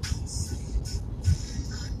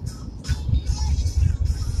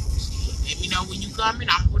 Let me know when you coming.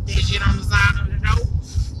 I'm gonna put that shit on the side of the door.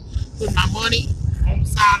 Put my money on the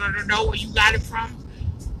side of the door where you got it from.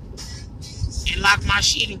 And lock my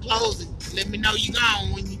shit and close it. Let me know you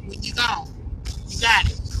gone when you gone. You got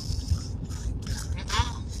it.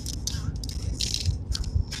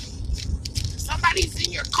 Somebody's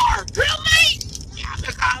in your car. Really? Yeah, I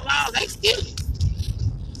better call law. They steal it.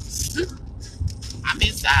 I'm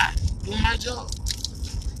inside doing my job.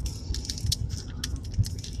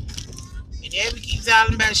 And Abby keeps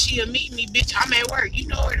talking about she'll meet me, bitch. I'm at work. You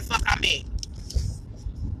know where the fuck I'm at.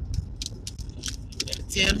 You better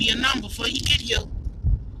tell me a number before you get here.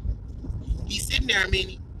 Be sitting there a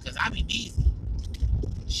minute, because I be busy.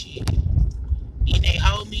 Shit. Then they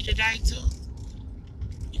hold me today, too.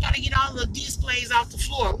 You gotta get all the displays off the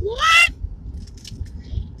floor. What?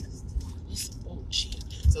 This some bullshit.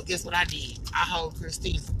 So guess what I did? I hold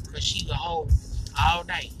Christina, because she was hold all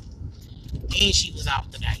day. And she was off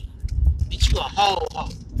today. Bitch, you a whole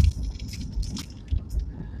hoe.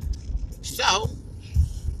 So,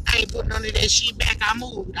 I ain't putting none of that shit back. I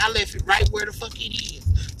moved. I left it right where the fuck it is.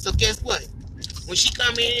 So guess what? When she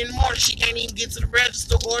come in the morning, she can't even get to the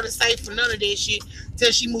register or the safe for none of that shit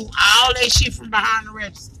till she move all that shit from behind the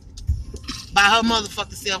register. By her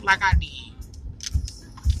motherfucking self like I did.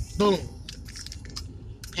 Boom.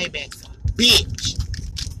 Payback's a bitch.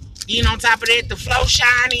 Then on top of that, the floor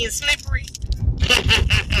shiny and slippery.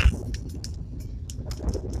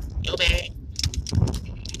 Your bad.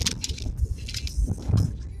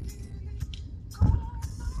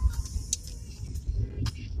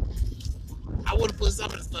 I would have put some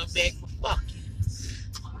of the stuff back, but fuck you.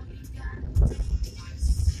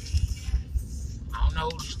 I don't know.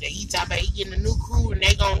 He talk about he getting a new crew and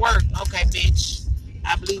they gonna work. Okay, bitch.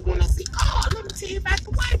 I believe when I say, oh, let me tell you about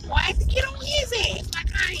the white boy. I have to get on his ass like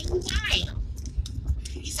I ain't who I am.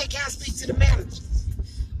 He said, can I speak to the manager?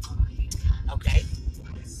 Okay.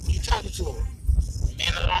 You talking to him. The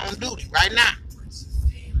manager on duty right now.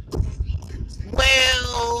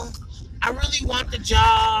 Well, I really want the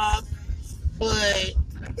job, but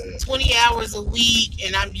 20 hours a week,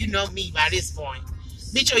 and you know me by this point.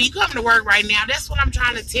 Bitch, are you coming to work right now? That's what I'm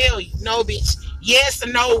trying to tell you. No, bitch. Yes or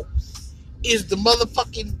no is the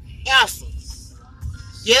motherfucking answer.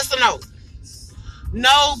 Yes or no?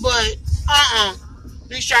 No, but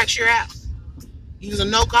 3 strikes you're out. You was a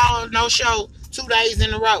no call, no show 2 days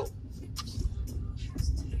in a row.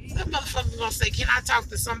 That motherfucker gonna say, can I talk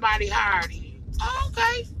to somebody higher than you? Oh,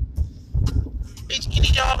 okay. Bitch, any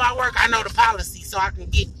job I work, I know the policy, so I can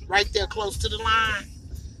get right there close to the line.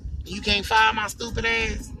 You can't fire my stupid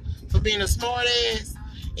ass for being a smart ass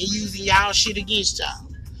and using y'all shit against y'all.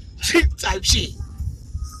 Type shit.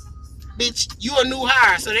 Bitch, you a new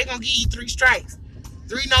hire, so they gonna give you 3 strikes.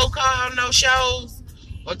 3 no call, no shows,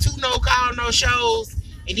 or 2 no call, no shows,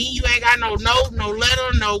 and then you ain't got no note, no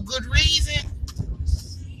letter, no good reason.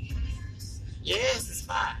 Yes, it's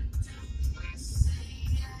fine.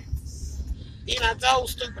 Then I told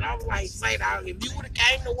stupid, I was like, say dog, if you would have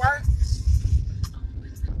came to work,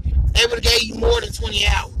 they would have gave you more than 20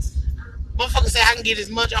 hours. Motherfucker say I can get as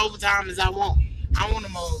much overtime as I want. I don't want no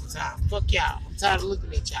more overtime. Fuck y'all. I'm tired of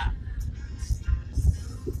looking at y'all.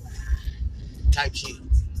 Type shit.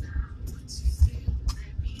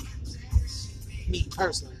 Me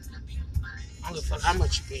personally, I don't give a fuck how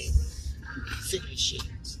much you pay. Sick of this shit.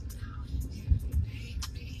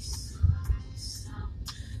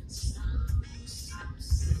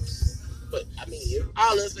 But I mean, if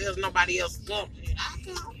all else fails, nobody else comes. I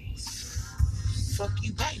come. Fuck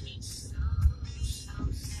you, pay me.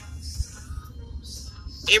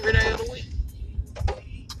 Every day of the week.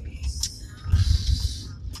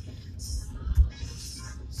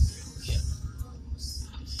 Yeah.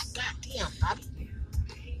 Goddamn, Bobby.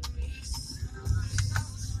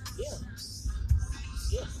 Yeah.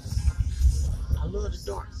 Yeah. I love the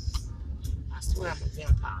dark. I swear I'm a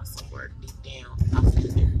vampire somewhere deep down. I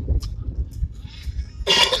feel there.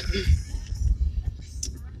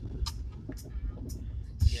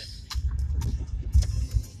 Yeah.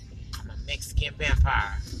 I'm a Mexican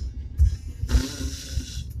vampire.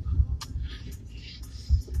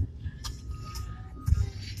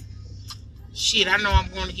 Shit, I know I'm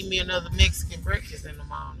going to give me another Mexican breakfast in the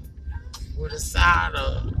morning with a side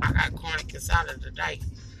of, I got corn and quesadilla today.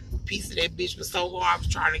 A piece of that bitch was so hard, I was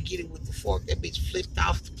trying to get it with the fork. That bitch flipped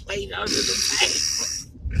off the plate under the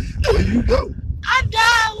table. Where you go? I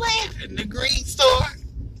died laughing. The green store.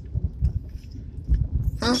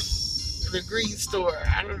 Huh? The green store.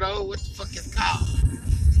 I don't know what the fuck it's called.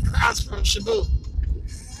 Across from Shabu.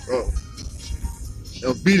 Oh.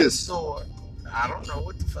 Elvitas. Store. I don't know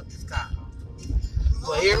what the fuck it's called.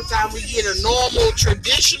 But every time we get a normal,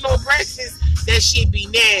 traditional breakfast, that shit be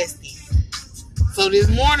nasty. So this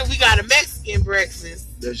morning we got a Mexican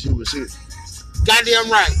breakfast. That shit was it. Goddamn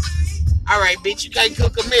right. Alright, bitch, you can't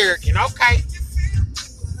cook American. Okay.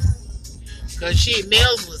 Cause shit,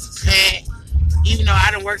 Mel's was packed. Even though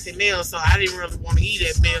I done worked at Mel's, so I didn't really want to eat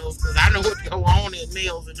at Mel's because I know what's going on at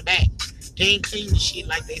Mel's in the back. They ain't clean the shit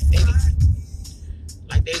like they said it.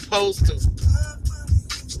 Like they supposed to.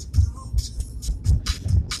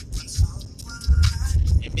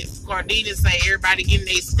 And Mrs. Cardenas say everybody getting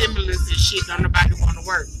their stimulus and shit, don't nobody want to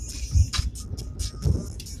work.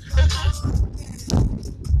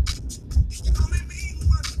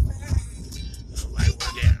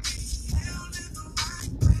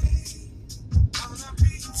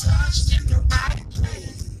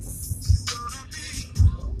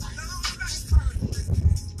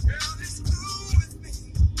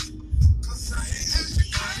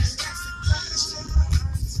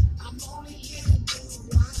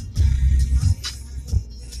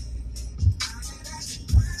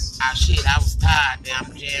 Shit, I was tired. Now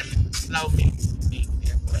I'm jamming slow music.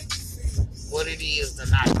 What it is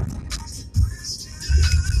tonight.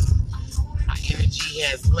 My energy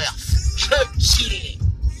has left. Shit.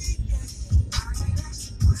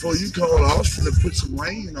 Before you called, I was finna put some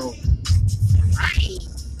rain on. Rain?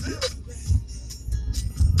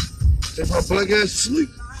 Take my black ass to sleep.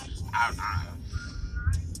 I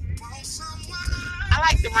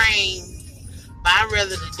like the rain, but I'd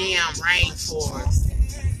rather the damn rainforest.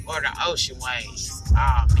 Or the ocean waves.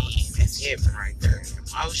 Oh man, that's heaven right there.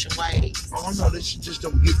 Ocean waves. Oh no, this shit just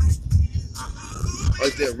don't get me.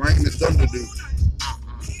 Like that rain and thunder do.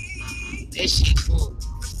 That shit cool.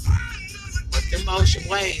 But them ocean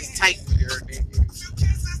waves take me there,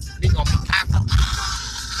 nigga. They gonna be popped up.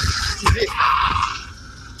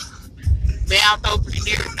 Mouth open and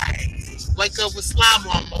everything. Wake up with slime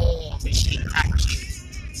on my arm and shit type shit.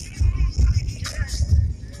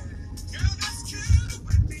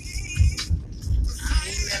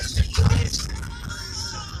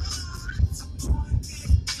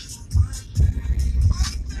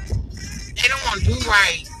 Do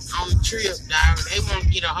right on the trip, dog. They won't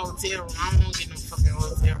get a hotel room. I don't want to get no fucking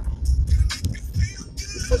hotel room.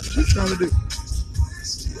 What the fuck you trying to do?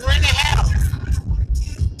 Rent a house.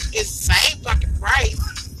 It's the same fucking price.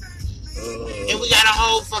 And we got a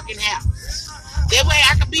whole fucking house. That way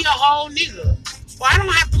I can be a whole nigga. Well, I don't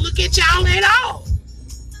have to look at y'all at all.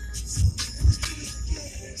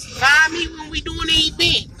 Find me when we doing an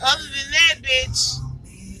event. Other than that, bitch,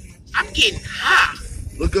 I'm getting high.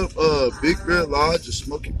 Look up Big Bear Lodge or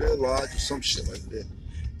Smoky Bear Lodge or some shit like that.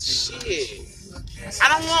 Shit. I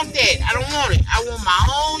don't want that. I don't want it. I want my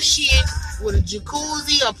own shit with a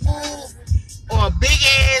jacuzzi, a pool, or a big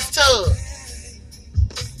ass tub.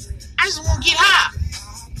 I just want to get high.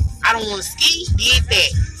 I don't want to ski. Did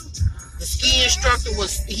that. The ski instructor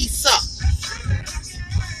he sucked.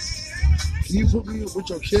 Can you put me up with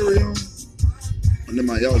your carry-on? And then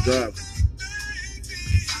y'all drive.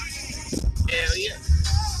 Hell yeah.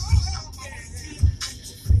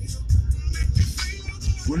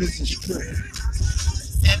 When is this trip?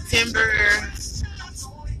 September.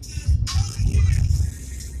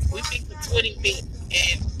 We picked the 25th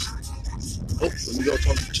and let me go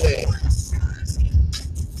talk to Chad.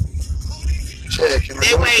 Chad, can I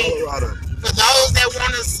go to Colorado? For those that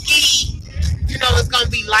want to ski, you know it's gonna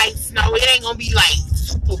be light snow. It ain't gonna be like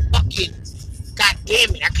super fucking. God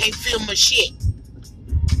damn it, I can't feel my shit.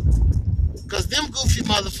 Cause them goofy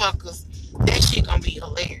motherfuckers, that shit gonna be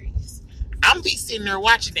hilarious. I'm be sitting there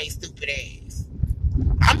watching they stupid ass.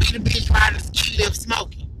 I'm be the bitch riding the ski lift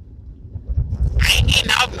smoking. I ain't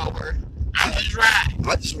getting off nowhere. I'm just riding.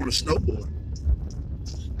 I just want to snowboard.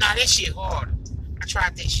 Nah, that shit harder. I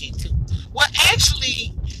tried that shit too. Well,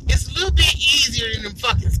 actually, it's a little bit easier than them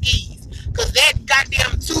fucking skis. Cause that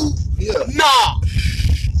goddamn tube. Yeah. Nah.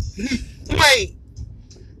 Wait.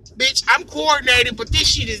 Bitch, I'm coordinated, but this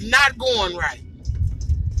shit is not going right.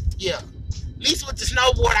 Yeah. At least with the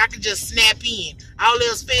snowboard, I can just snap in. All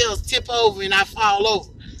else fails, tip over, and I fall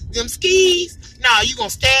over. Them skis, nah, you gonna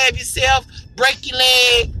stab yourself, break your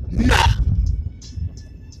leg, nah.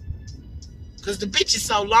 Cause the bitch is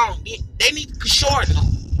so long. They need to shorten them.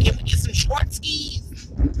 Get some short skis.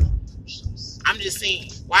 I'm just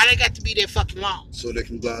saying, why they got to be that fucking long? So they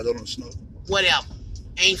can glide on the snow. Whatever.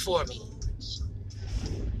 Ain't for me.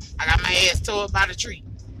 I got my ass towed by the tree.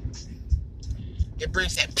 It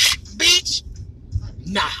brings that bitch.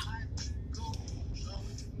 Nah.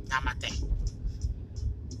 Not my thing.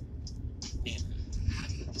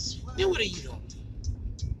 Then what are you doing?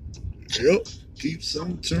 Yep. Keeps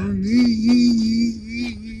on turning.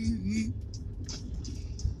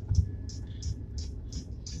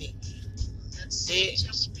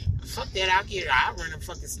 Fuck that out here. I run a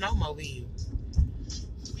fucking snowmobile.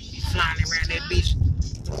 Flying around that bitch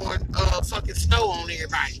throwing fucking snow on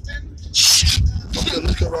everybody.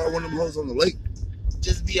 Let's go ride one of them hoes on the lake.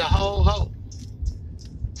 Just be a whole hoe.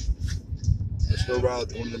 Let's go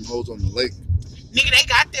ride one of them hoes on the lake. Nigga, they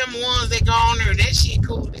got them ones that go on there. That shit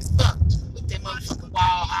cool as fuck. With that motherfucking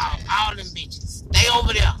wall house. All them bitches. They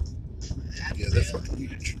over there. Yeah, they're fucking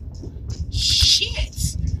huge.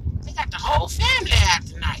 Shit. They got the whole family out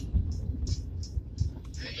tonight.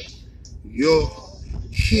 Yo.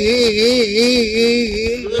 Good,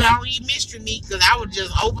 I don't eat mystery meat because I would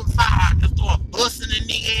just open fire and start busting a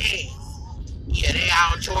nigga ass. Yeah, they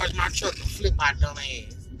all charge my truck and flip my dumb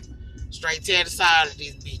ass. Straight tear the side of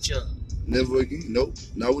this bitch up. Never again. Nope.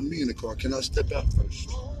 Not with me in the car. Can I step out first?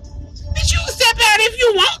 Bitch, you can step out if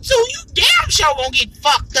you want to. You damn sure gonna get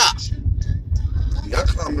fucked up. Y'all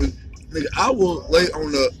coming. Nigga, I will lay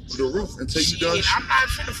on the roof until you done. I'm not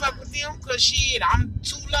finna fuck with them because shit, I'm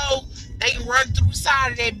too low. They can run through the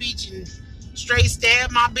side of that bitch and straight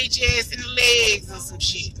stab my bitch ass in the legs or some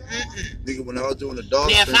shit. Nigga, when I was doing the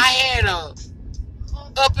dog now, thing, if I had a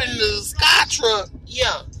up in the sky truck,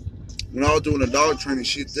 yeah. When I was doing the dog training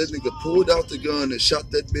shit, that nigga pulled out the gun and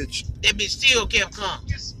shot that bitch. That bitch still kept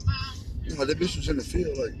coming. You know, that bitch was in the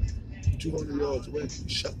field like 200 yards away. He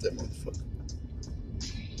shot that motherfucker.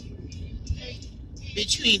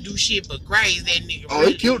 Bitch, you ain't do shit but graze that nigga. Oh,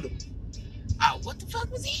 he killed him. Oh, what the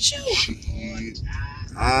fuck was he shooting? Shit.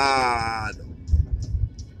 I don't.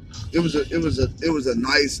 It was a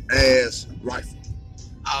nice ass rifle.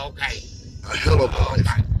 Oh, okay. A hell of a rifle.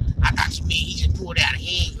 Okay. I thought you mean he just pulled out a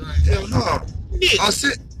handgun. Hell no. Nigga. I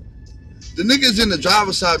said, the nigga's in the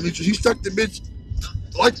driver's side, Mitchell. He stuck the bitch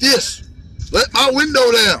like this. Let my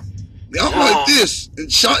window down. I'm like this.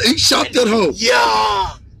 And he shot that hoe.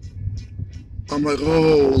 Yeah. I'm like,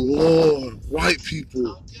 oh, Lord. White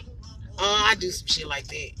people. I do some shit like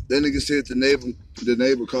that. That nigga said the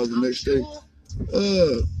neighbor called the next day.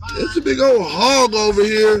 It's a big old hog over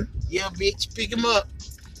here. Yeah, bitch, pick him up.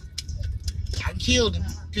 I killed him.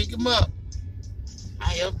 Pick him up.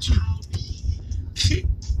 I helped you. Shit,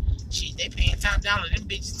 they paying top dollar. Them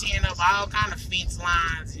bitches tearing up all kind of fence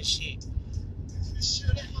lines and shit.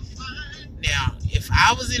 Now, if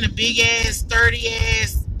I was in a big ass, sturdy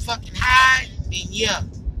ass fucking hide, then yeah.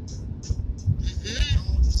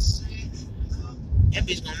 That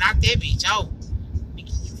bitch gonna knock that bitch out.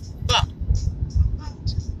 Nigga, you fuck.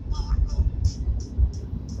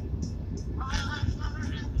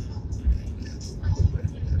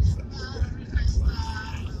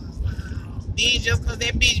 Then just cause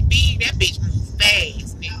that bitch big, that bitch move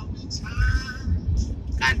fast, nigga.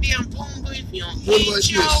 Goddamn boom, if you don't What hit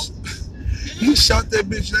like yo, this? He shot that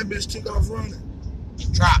bitch, and that bitch took off running.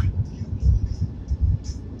 and drop.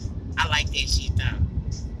 I like that shit though.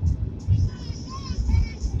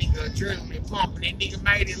 Nigga adrenaline pumping, that nigga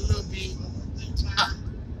made it a little bit.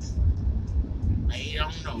 Laid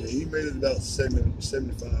on Yeah, up. he made it about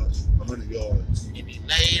 75, 100 yards. And he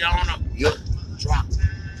laid on up. Yep. Drop.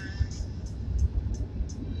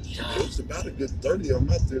 It was about a good 30 of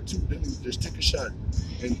them out there too. Then he just took a shot,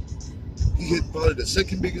 and he hit probably the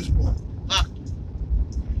second biggest one. Fuck.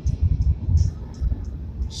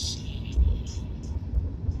 Shit.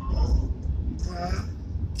 My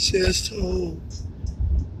chest hole.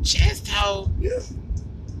 Chest hole. Yeah.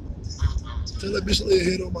 Tell that bitch to lay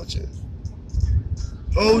her head on my chest.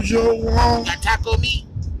 Hold your wall. Got taco meat.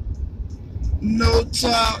 No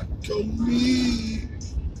taco meat.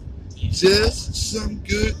 Just some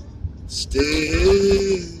good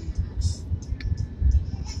steaks.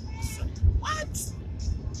 What?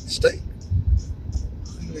 Steak.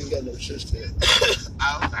 You ain't got no chest hair.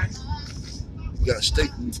 Oh, okay. You got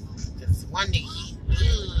steak meat. Cause one nigga,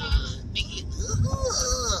 nigga,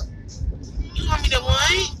 you want me to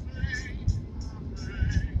what?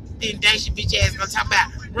 Then Daisha bitch ass gonna talk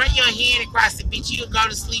about run your hand across the bitch, you'll go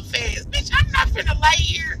to sleep fast. Bitch, I'm not finna lay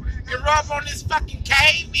here and rub on this fucking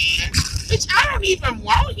caveman. Bitch, I don't even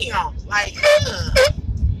want him. Like,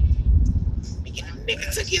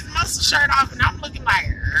 nigga took his muscle shirt off and I'm looking like,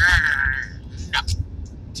 no.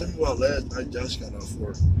 Tell me about last night Josh got off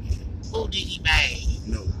work. Who did he bang?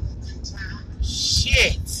 No.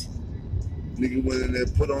 Shit. Nigga went in there,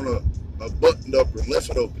 put on a button up and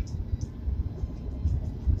left it open.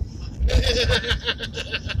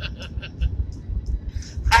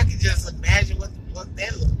 I can just imagine what the fuck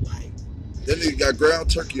that looked like. That nigga got ground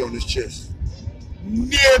turkey on his chest.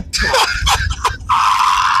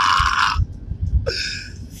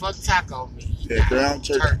 Fuck taco meat. Yeah, ground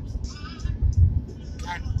turkey.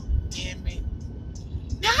 God damn it.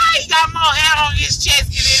 Now how he got more hair on his chest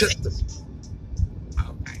than Shut his... the...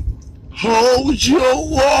 Okay. Hold your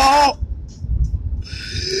wall.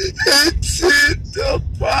 It's in the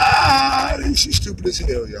body. She's stupid as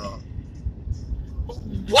hell, y'all.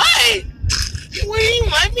 What? You wouldn't even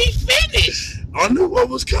let me finish. I knew what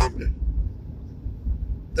was coming.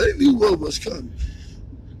 They knew what was coming.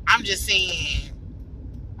 I'm just saying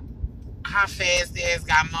how fast there's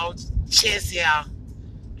got more chest hair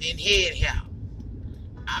than head hair.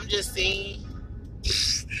 I'm just saying.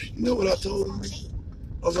 You know what I told him?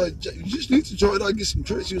 I was like, you just need to join out, get some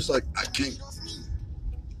dreads. He was like, I can't.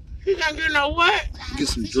 You gonna get no what? Get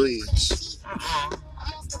some dreads.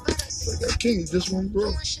 Like, I can't, just won't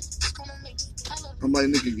grow. I'm like,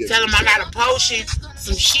 nigga, get Tell him I got a potion,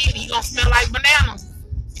 some shit, he gonna smell like banana.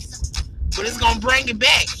 But it's gonna bring it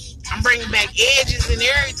back. I'm bringing back edges and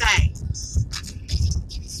everything.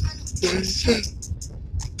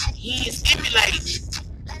 He ain't stimulating.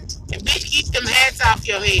 And bitch, keep them hats off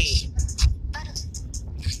your head.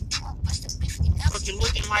 Fucking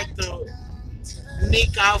looking like the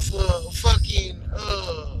Nick off fucking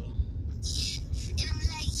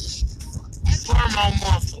Hormone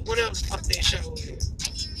Monster, whatever the fuck that show is.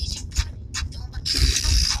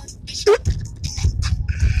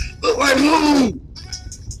 Look like who?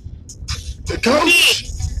 The coach?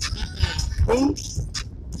 Who?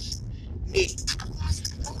 Nick.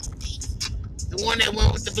 The one that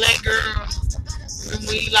went with the black girl. Remember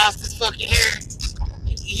when he lost his fucking hair?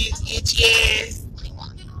 His itchy ass.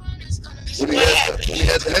 When he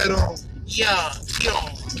had the hat on? Yeah,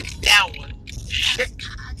 that one.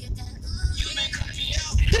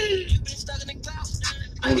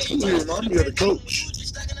 You remind me of the coach.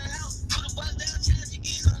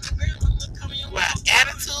 Well,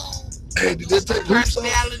 attitude, Hey, did they take hoops off?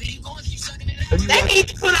 personality. Have you They watched- need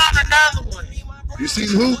to put on another one. You seen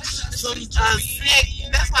hoops? Some snack.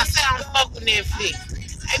 That's why I say I don't fuck with Netflix.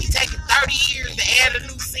 They be taking 30 years to add a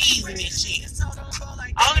new season and shit.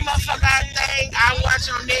 Only motherfucker thing I watch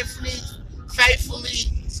on Netflix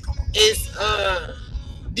faithfully is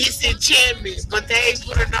Disenchantment, but they ain't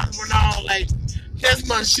put another one on. Like, that's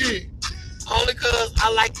my shit. Only cause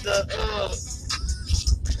I like the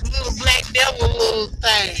little black devil little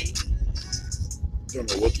thing. Don't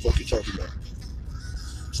know what the fuck you talking about.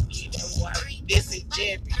 You know what?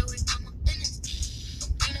 Disenchantment.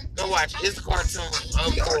 Go watch it. It's a cartoon,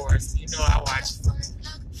 of course. You know I watch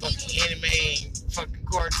fucking anime and fucking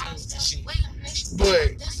cartoons and shit.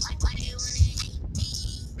 But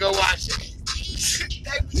go watch it.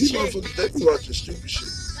 These motherfuckers, they be watching stupid shit.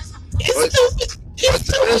 It's Like, stupid. Like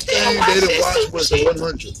the best thing they done watched was the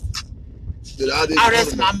 100. That I didn't. Oh,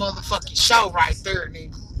 that's my motherfucking show right there,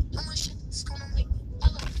 nigga.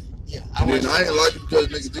 Yeah, I ain't like it because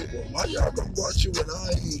niggas did. Well, why y'all gonna watch it when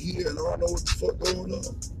I ain't here and I don't know what the fuck going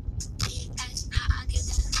on?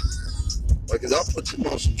 Like, cause I put them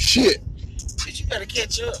on some shit. But you better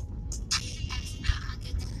catch up.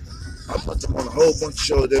 I put them on a whole bunch of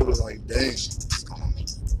shows that was like, dang.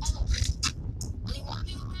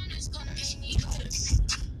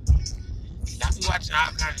 I be watching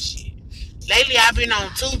all kind of shit. Lately, I've been on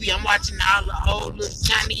Tubi. I'm watching all the old little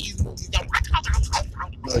Chinese movies.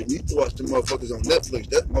 No, you need to watch them motherfuckers on Netflix.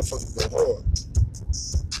 That motherfucker go hard.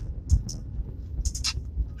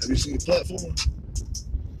 Have you seen the platform?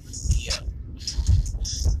 Yeah.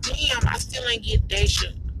 Damn, I still ain't get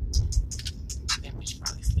Daisha. That bitch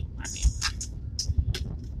probably sleep by now.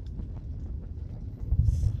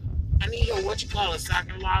 I need your what you call it so I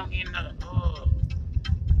can log in the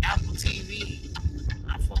Apple TV.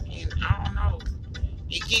 I don't know.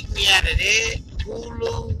 It kicked me out of that,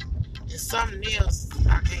 Hulu, and something else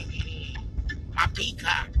I can't get in. My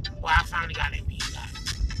Peacock. Well, I finally got that Peacock.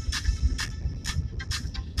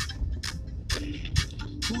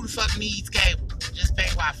 Who the fuck needs cable? Just pay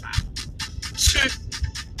Wi-Fi.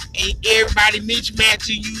 And everybody mismatch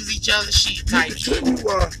and use each other's shit type shit. Tell you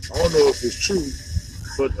why. I don't know if it's true,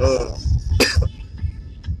 but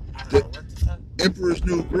the Emperor's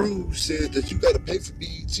New Groove said that you gotta pay for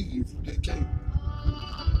BET if you get cable.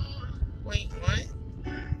 Wait, what?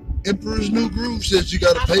 Emperor's New Groove says you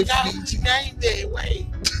gotta pay for BET. Name that. Wait.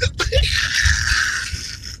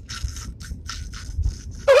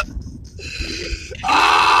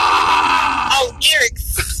 Oh,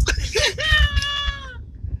 Eric's.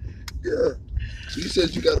 Yeah. He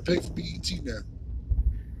says you gotta pay for BET now.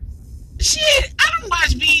 Shit, I don't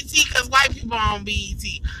watch BET because white people on BET.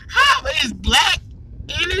 How is black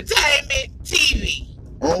entertainment TV?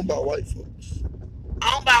 Owned by white folks.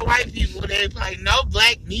 Owned by white people. They play no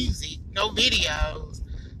black music, no videos.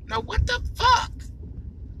 No, what the fuck?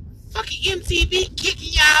 Fucking MTV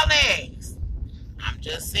kicking y'all ass. I'm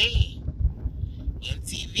just saying.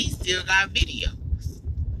 MTV still got videos.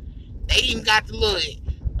 They even got the little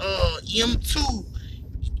M2,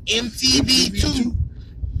 MTV2,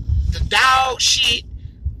 the dog shit,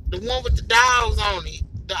 the one with the dogs on it,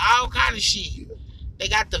 the all kind of shit. They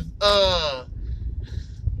got the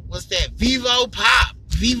what's that? Vivo Pop,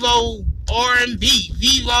 Vivo R&B,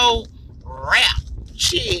 Vivo Rap,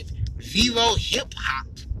 shit, Vivo Hip Hop.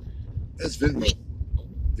 That's Venmo.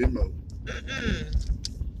 Venmo.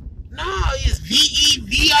 No, it's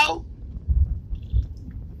VEVO.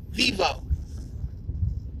 Vivo.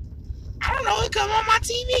 I don't know. It come on my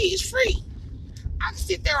TV. It's free. I can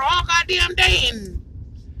sit there all goddamn day and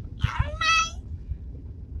I don't know.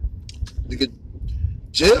 Nigga,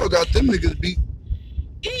 jail got them niggas beat.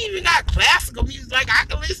 It even got classical music. Like I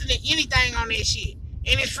can listen to anything on that shit,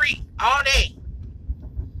 and it's free all day.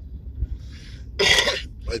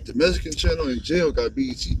 Like the Mexican channel in jail got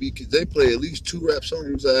BET because they play at least 2 rap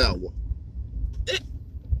songs an hour.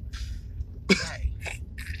 Right.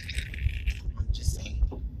 I'm just saying.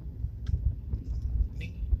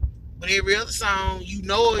 But every other song, you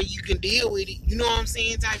know it, you can deal with it. You know what I'm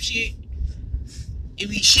saying? Type shit. It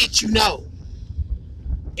be shit you know.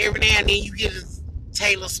 Every now and then you get a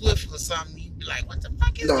Taylor Swift or something. You be like, what the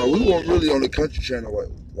fuck is that? No, we weren't really on the country channel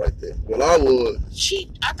right there. Well, I was.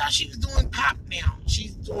 I thought she was doing pop now.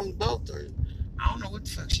 She's doing both. Or I don't know what the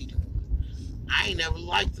fuck she doing. I ain't never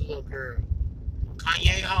liked the little girl.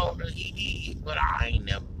 Kanye Holder, he did, but I ain't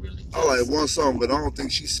never really. I like one song, but I don't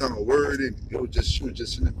think she sung a word in it. She was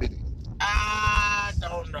just in the video. I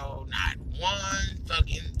don't know, not one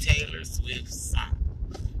fucking Taylor Swift song.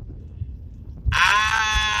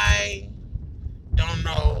 I don't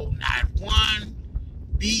know, not one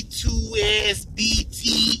B2S,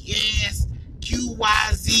 BTS,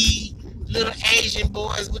 QYZ, little Asian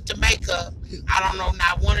boys with the makeup. I don't know,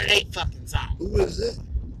 not one of they fucking songs. Who is that?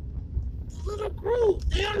 Little group.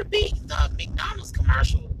 They on the McDonald's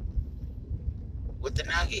commercial with the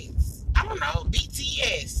nuggets. I don't know.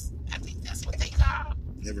 BTS. I think that's what they call.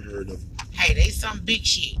 Never heard of them. Hey, they some big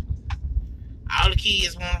shit. All the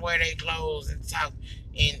kids want to wear their clothes and talk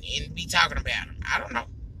and be talking about them. I don't know.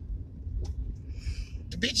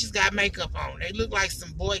 The bitches got makeup on. They look like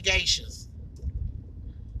some boy geishas.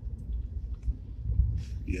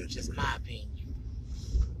 Yeah, just my opinion.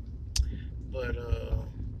 But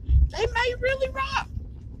They may really rob.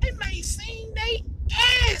 They may sing they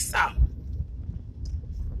ass off.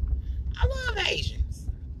 I love Asians,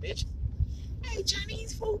 bitch. I ate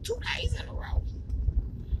Chinese food 2 days in a row.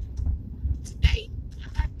 Today, I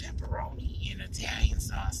got pepperoni and Italian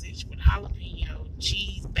sausage with jalapeno,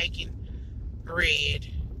 cheese, bacon, bread,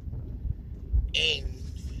 and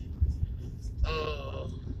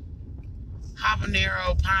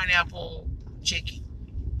habanero pineapple chicken.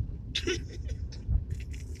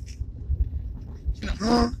 You know,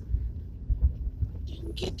 Huh? you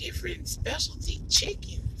can get different specialty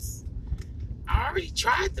chickens. I already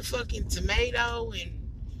tried the fucking tomato and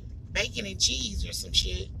bacon and cheese or some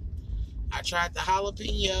shit. I tried the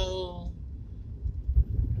jalapeno,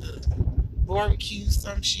 the barbecue,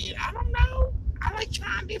 some shit. I don't know. I like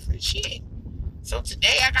trying different shit. So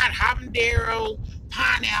today I got habanero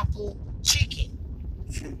pineapple chicken.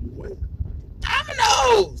 What?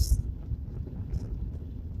 Domino's.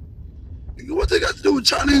 What they got to do with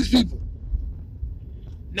Chinese people?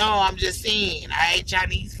 No, I'm just saying. I ate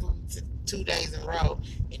Chinese food 2 days in a row.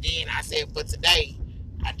 And then I said, but today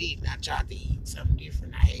I didn't. I tried to eat something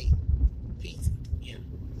different. I ate pizza. Yeah.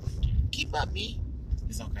 Keep up, me.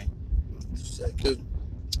 It's okay. Second.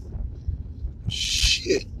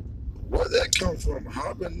 Shit. Where'd that come from?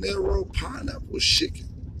 Habanero pineapple chicken.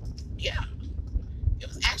 Yeah. It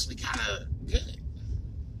was actually kind of good.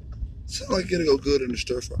 Sound like it'll go good in the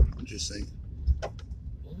stir fry. I'm just saying.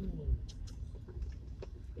 Ooh.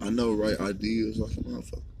 I know, right? Ideas like a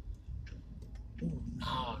motherfucker. Ooh,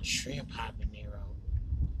 no. Shrimp habanero.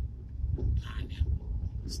 Pineapple.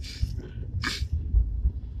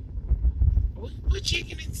 What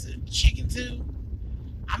chicken is chicken too?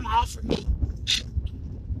 I'm all for meat.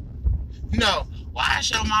 No. Why I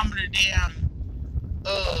show mama the damn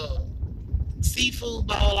seafood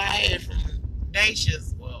bowl I had from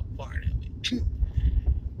Dacia's, well, part of it.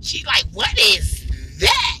 She like, what is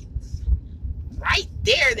that? Right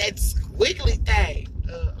there, that squiggly thing.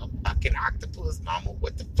 A fucking octopus, mama.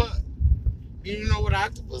 What the fuck? You know what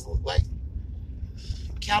octopus look like?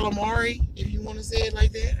 Calamari, if you want to say it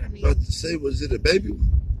like that. I mean, About to say, was it a baby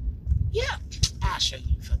one? yeah. I'll show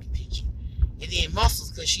you a fucking picture. And then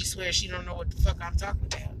mussels, because she swears she don't know what the fuck I'm talking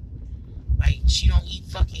about. Like, she don't eat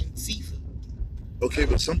fucking seafood. Okay,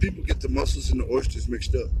 but some people get the mussels and the oysters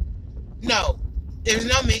mixed up. No, there's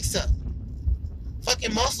no mix up.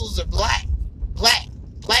 Fucking mussels are black. Black.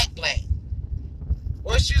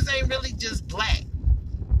 Oysters ain't really just black.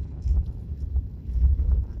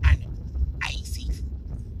 I know. I eat seafood.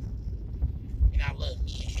 And I love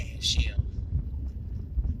me a half shell.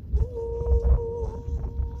 Whoa.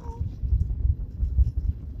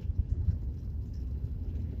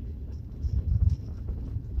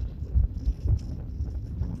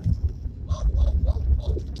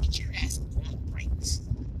 Get your ass on the brakes.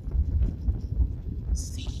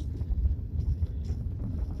 See?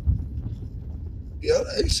 Yeah,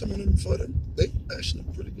 I ate some of them before. They actually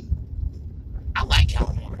pretty good. I like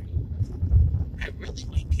calamari. I really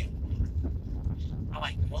like calamari. I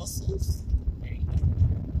like mussels. There you go.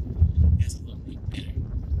 That's a little bit better.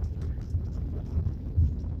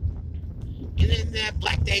 And then that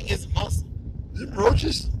black thing is a mussel. Is it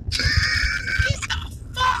roaches? Get the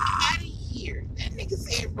fuck out of here. That nigga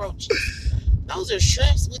said roaches. Those are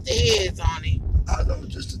shrimps with the heads on it. I know,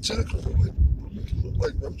 just the tentacles make it look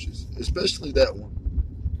like roaches. Especially that one.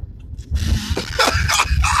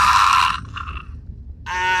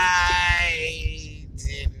 I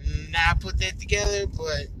did not put that together,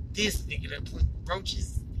 but this nigga done put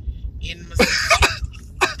roaches in my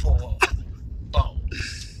poor bowl.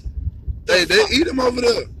 Hey, they eat them over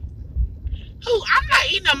there. Who? I'm not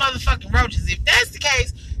eating no motherfucking roaches. If that's the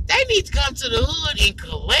case, they need to come to the hood and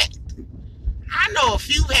collect. I know a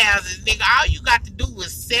few houses, nigga. All you got to do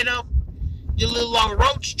is set up your little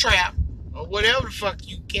roach trap or whatever the fuck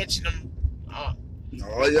you catching them.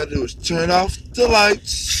 All you gotta do is turn off the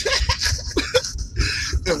lights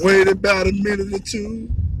and wait about a minute or two.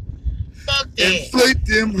 Fuck that. Inflate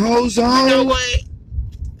them hoes on. You know what?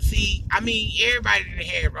 See, I mean, everybody done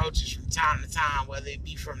had roaches from time to time, whether it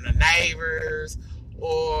be from the neighbors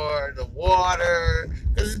or the water,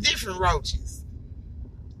 because it's different roaches.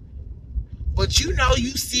 But you know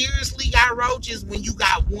you seriously got roaches when you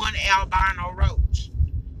got one albino roach.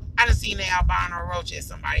 I done seen an albino roach at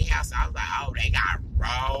somebody's house. I was like, oh, they got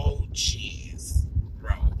roaches.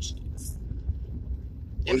 Roaches.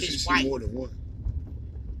 What if you see more than one?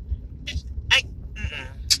 Bitch,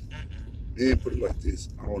 They didn't put it like this.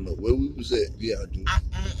 I don't know where we was at. Yeah, I do.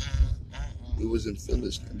 We was in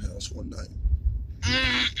Phyllis' house one night.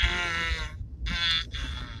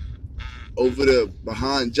 Over there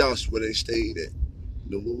behind Josh where they stayed at.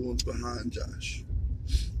 The little ones behind Josh.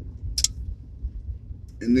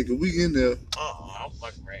 And nigga, we in there. I'm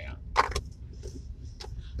fucking around.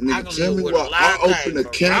 And nigga, tell me why I open a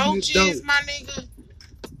cabinet roaches, door. My nigga,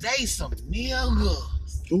 they some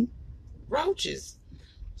niggas. Who? Roaches.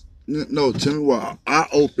 No, tell me why I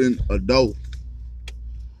open a door.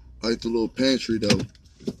 Like the little pantry door.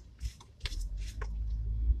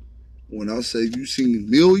 When I say you seen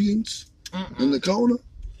millions in the corner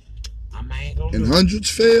ain't gonna and do hundreds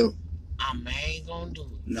fail, I ain't gonna do it.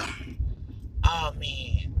 nah. Oh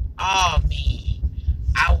man, I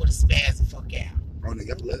would have spazzed the fuck out. Oh,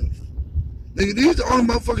 nigga, I left. Nigga, these the only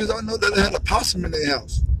motherfuckers I know that had a possum in their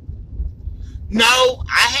house. No,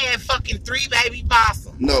 I had fucking 3 baby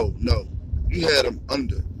possums. No, you had them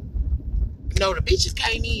under. No, the bitches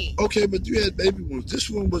came in. Okay, but you had baby ones. This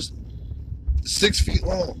one was 6 feet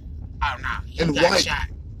long. Oh no, he and got white. shot.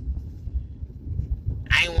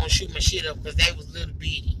 I ain't want to shoot my shit up because they was little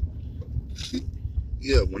bitty.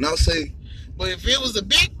 Yeah, when I say... But if it was a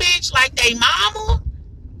big bitch like they mama...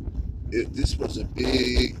 This was a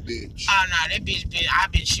big bitch. Oh no, that bitch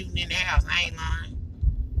I've been shooting in the house. I ain't lying.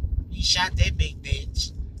 He shot that big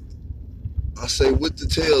bitch. I say with the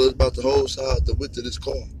tail, it's about the whole side, the width of this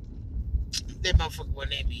car. That motherfucker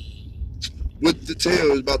wasn't that big. With the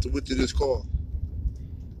tail, it's about the width of this car.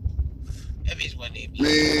 That bitch wasn't that big.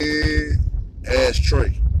 Man,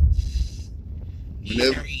 ashtray.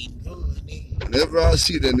 Whenever I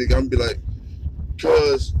see that nigga, I'm be like,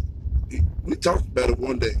 cause we talked about it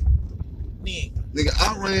one day. Nigga,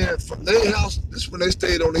 I ran from their house. This is when they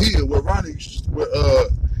stayed on the hill where Ronnie, where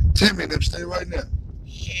Timmy and them stay right now.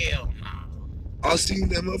 Hell no. I seen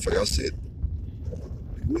that motherfucker. I said,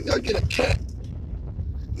 we gotta get a cat.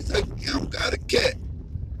 He's like, yeah, I got a cat.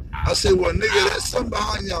 I said, well, nigga, that's something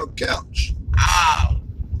behind y'all couch.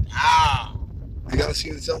 Nigga, I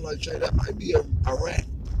seen something like Trey. That might be a rat.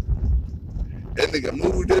 That nigga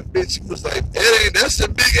moved that bitch. He was like, that's a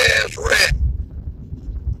big ass rat.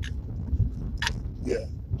 Yeah,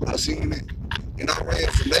 I seen it. And I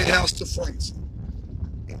ran from their house to Frank's.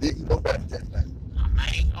 And didn't go back that night.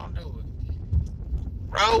 I ain't gonna do it.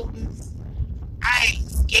 Rodents, I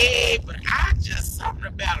ain't scared, but I just something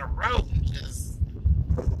about a rodent just.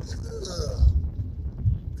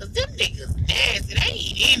 Cause them niggas nasty. They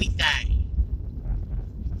eat anything.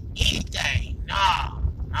 No.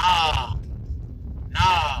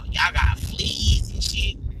 Y'all got fleas and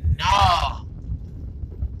shit. No.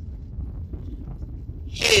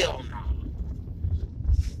 Hell no.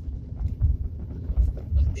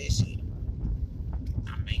 But this shit, I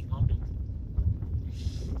ain't gonna do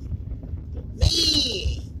it.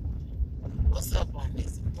 Man, what's up on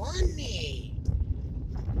this Monday?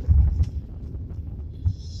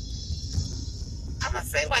 I'm gonna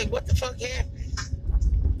say, like, what the fuck happened?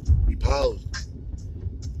 We paused.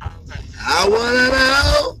 Okay. I wanna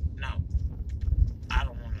know. No, I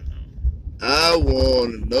don't wanna know. I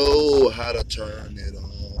wanna know how to turn it on.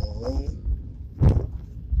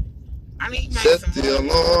 I need to make Set some the money.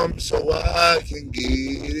 alarm so I can get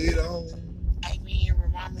it on. Hey, man,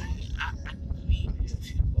 remind me, I need a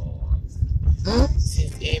few bars. Huh?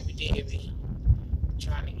 Since Debbie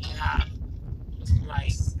trying to get out, looking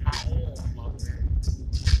like my arm up there.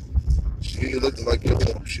 She ain't looking like your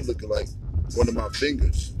arm. She looking like one of my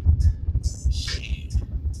fingers. Shit.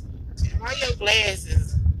 And why your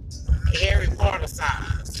glasses Harry Potter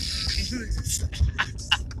size?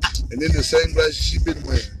 And then the same glasses she been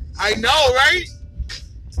wearing. I know, right?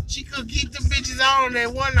 She could keep them bitches on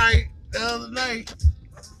that one night, the other night.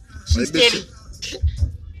 She steady.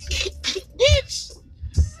 Bitch,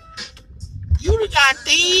 you done got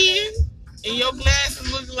thin, and your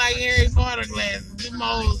glasses look like Harry Potter glasses. Them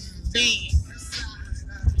hoes big.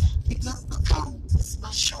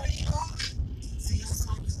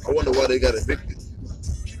 I wonder why they got evicted.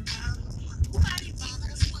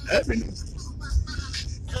 Happening.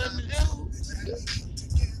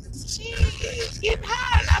 Shit, getting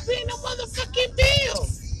hot. I paying no motherfucking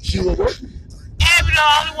bills. She was working. Abby the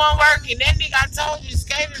only one working. That nigga I told you,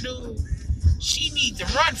 skater dude, she needs to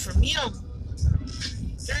run from him.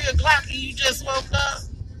 3 o'clock and you just woke up.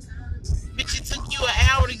 Bitch, it took you an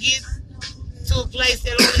hour to get to a place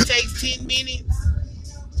that only takes 10 minutes.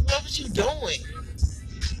 What was you doing?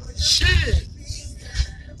 Shit.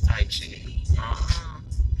 Type shit.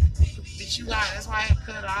 Bitch, you got, that's why I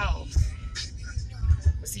cut her off.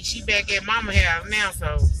 But see, she back at mama house now,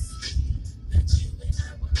 so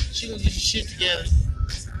she gonna get your shit together.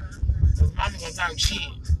 Cause mama gonna talk shit.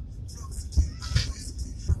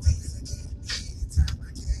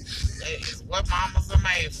 That is what mamas are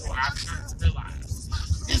made for. I've come to realize.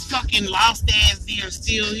 This fucking lost ass deer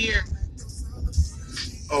still here.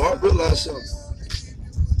 Oh, I realized something.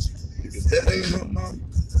 If that ain't her mama,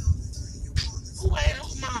 Who ain't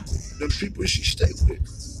her mama? them people she stay with.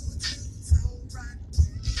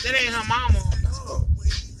 That ain't her mama. Oh,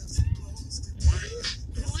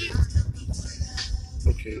 Who is?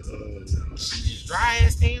 okay. She just dry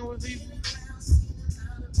ass staying with people.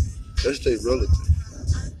 That's their relative.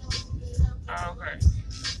 Oh, okay.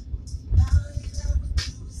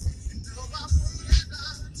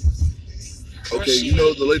 Okay, you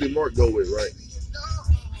know the lady Mark go with, right?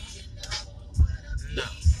 No.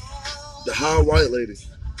 The high white lady.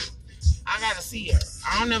 I gotta see her.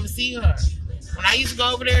 I don't never see her. When I used to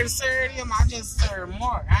go over there to serve him, I just served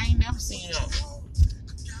Mark. I ain't never seen her.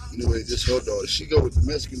 Anyway, this her daughter. She go with the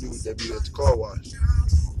Mexican dude that be at the car wash.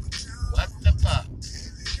 What the fuck?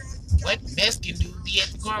 What Mexican dude be at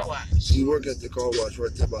the car wash? She work at the car wash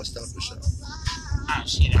right there by Stop and Shop. Oh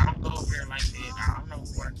shit, I don't go over there like that. I don't know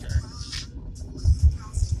who work there.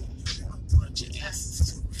 But your ass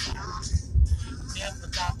is too far. Never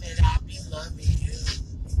thought that I'd be loving you.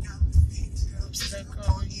 I'm stuck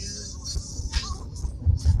on you.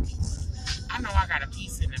 I know I got a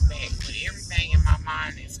piece in the back, but everything in my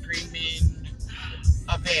mind is screaming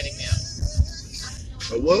a patty milk.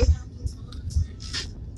 A what?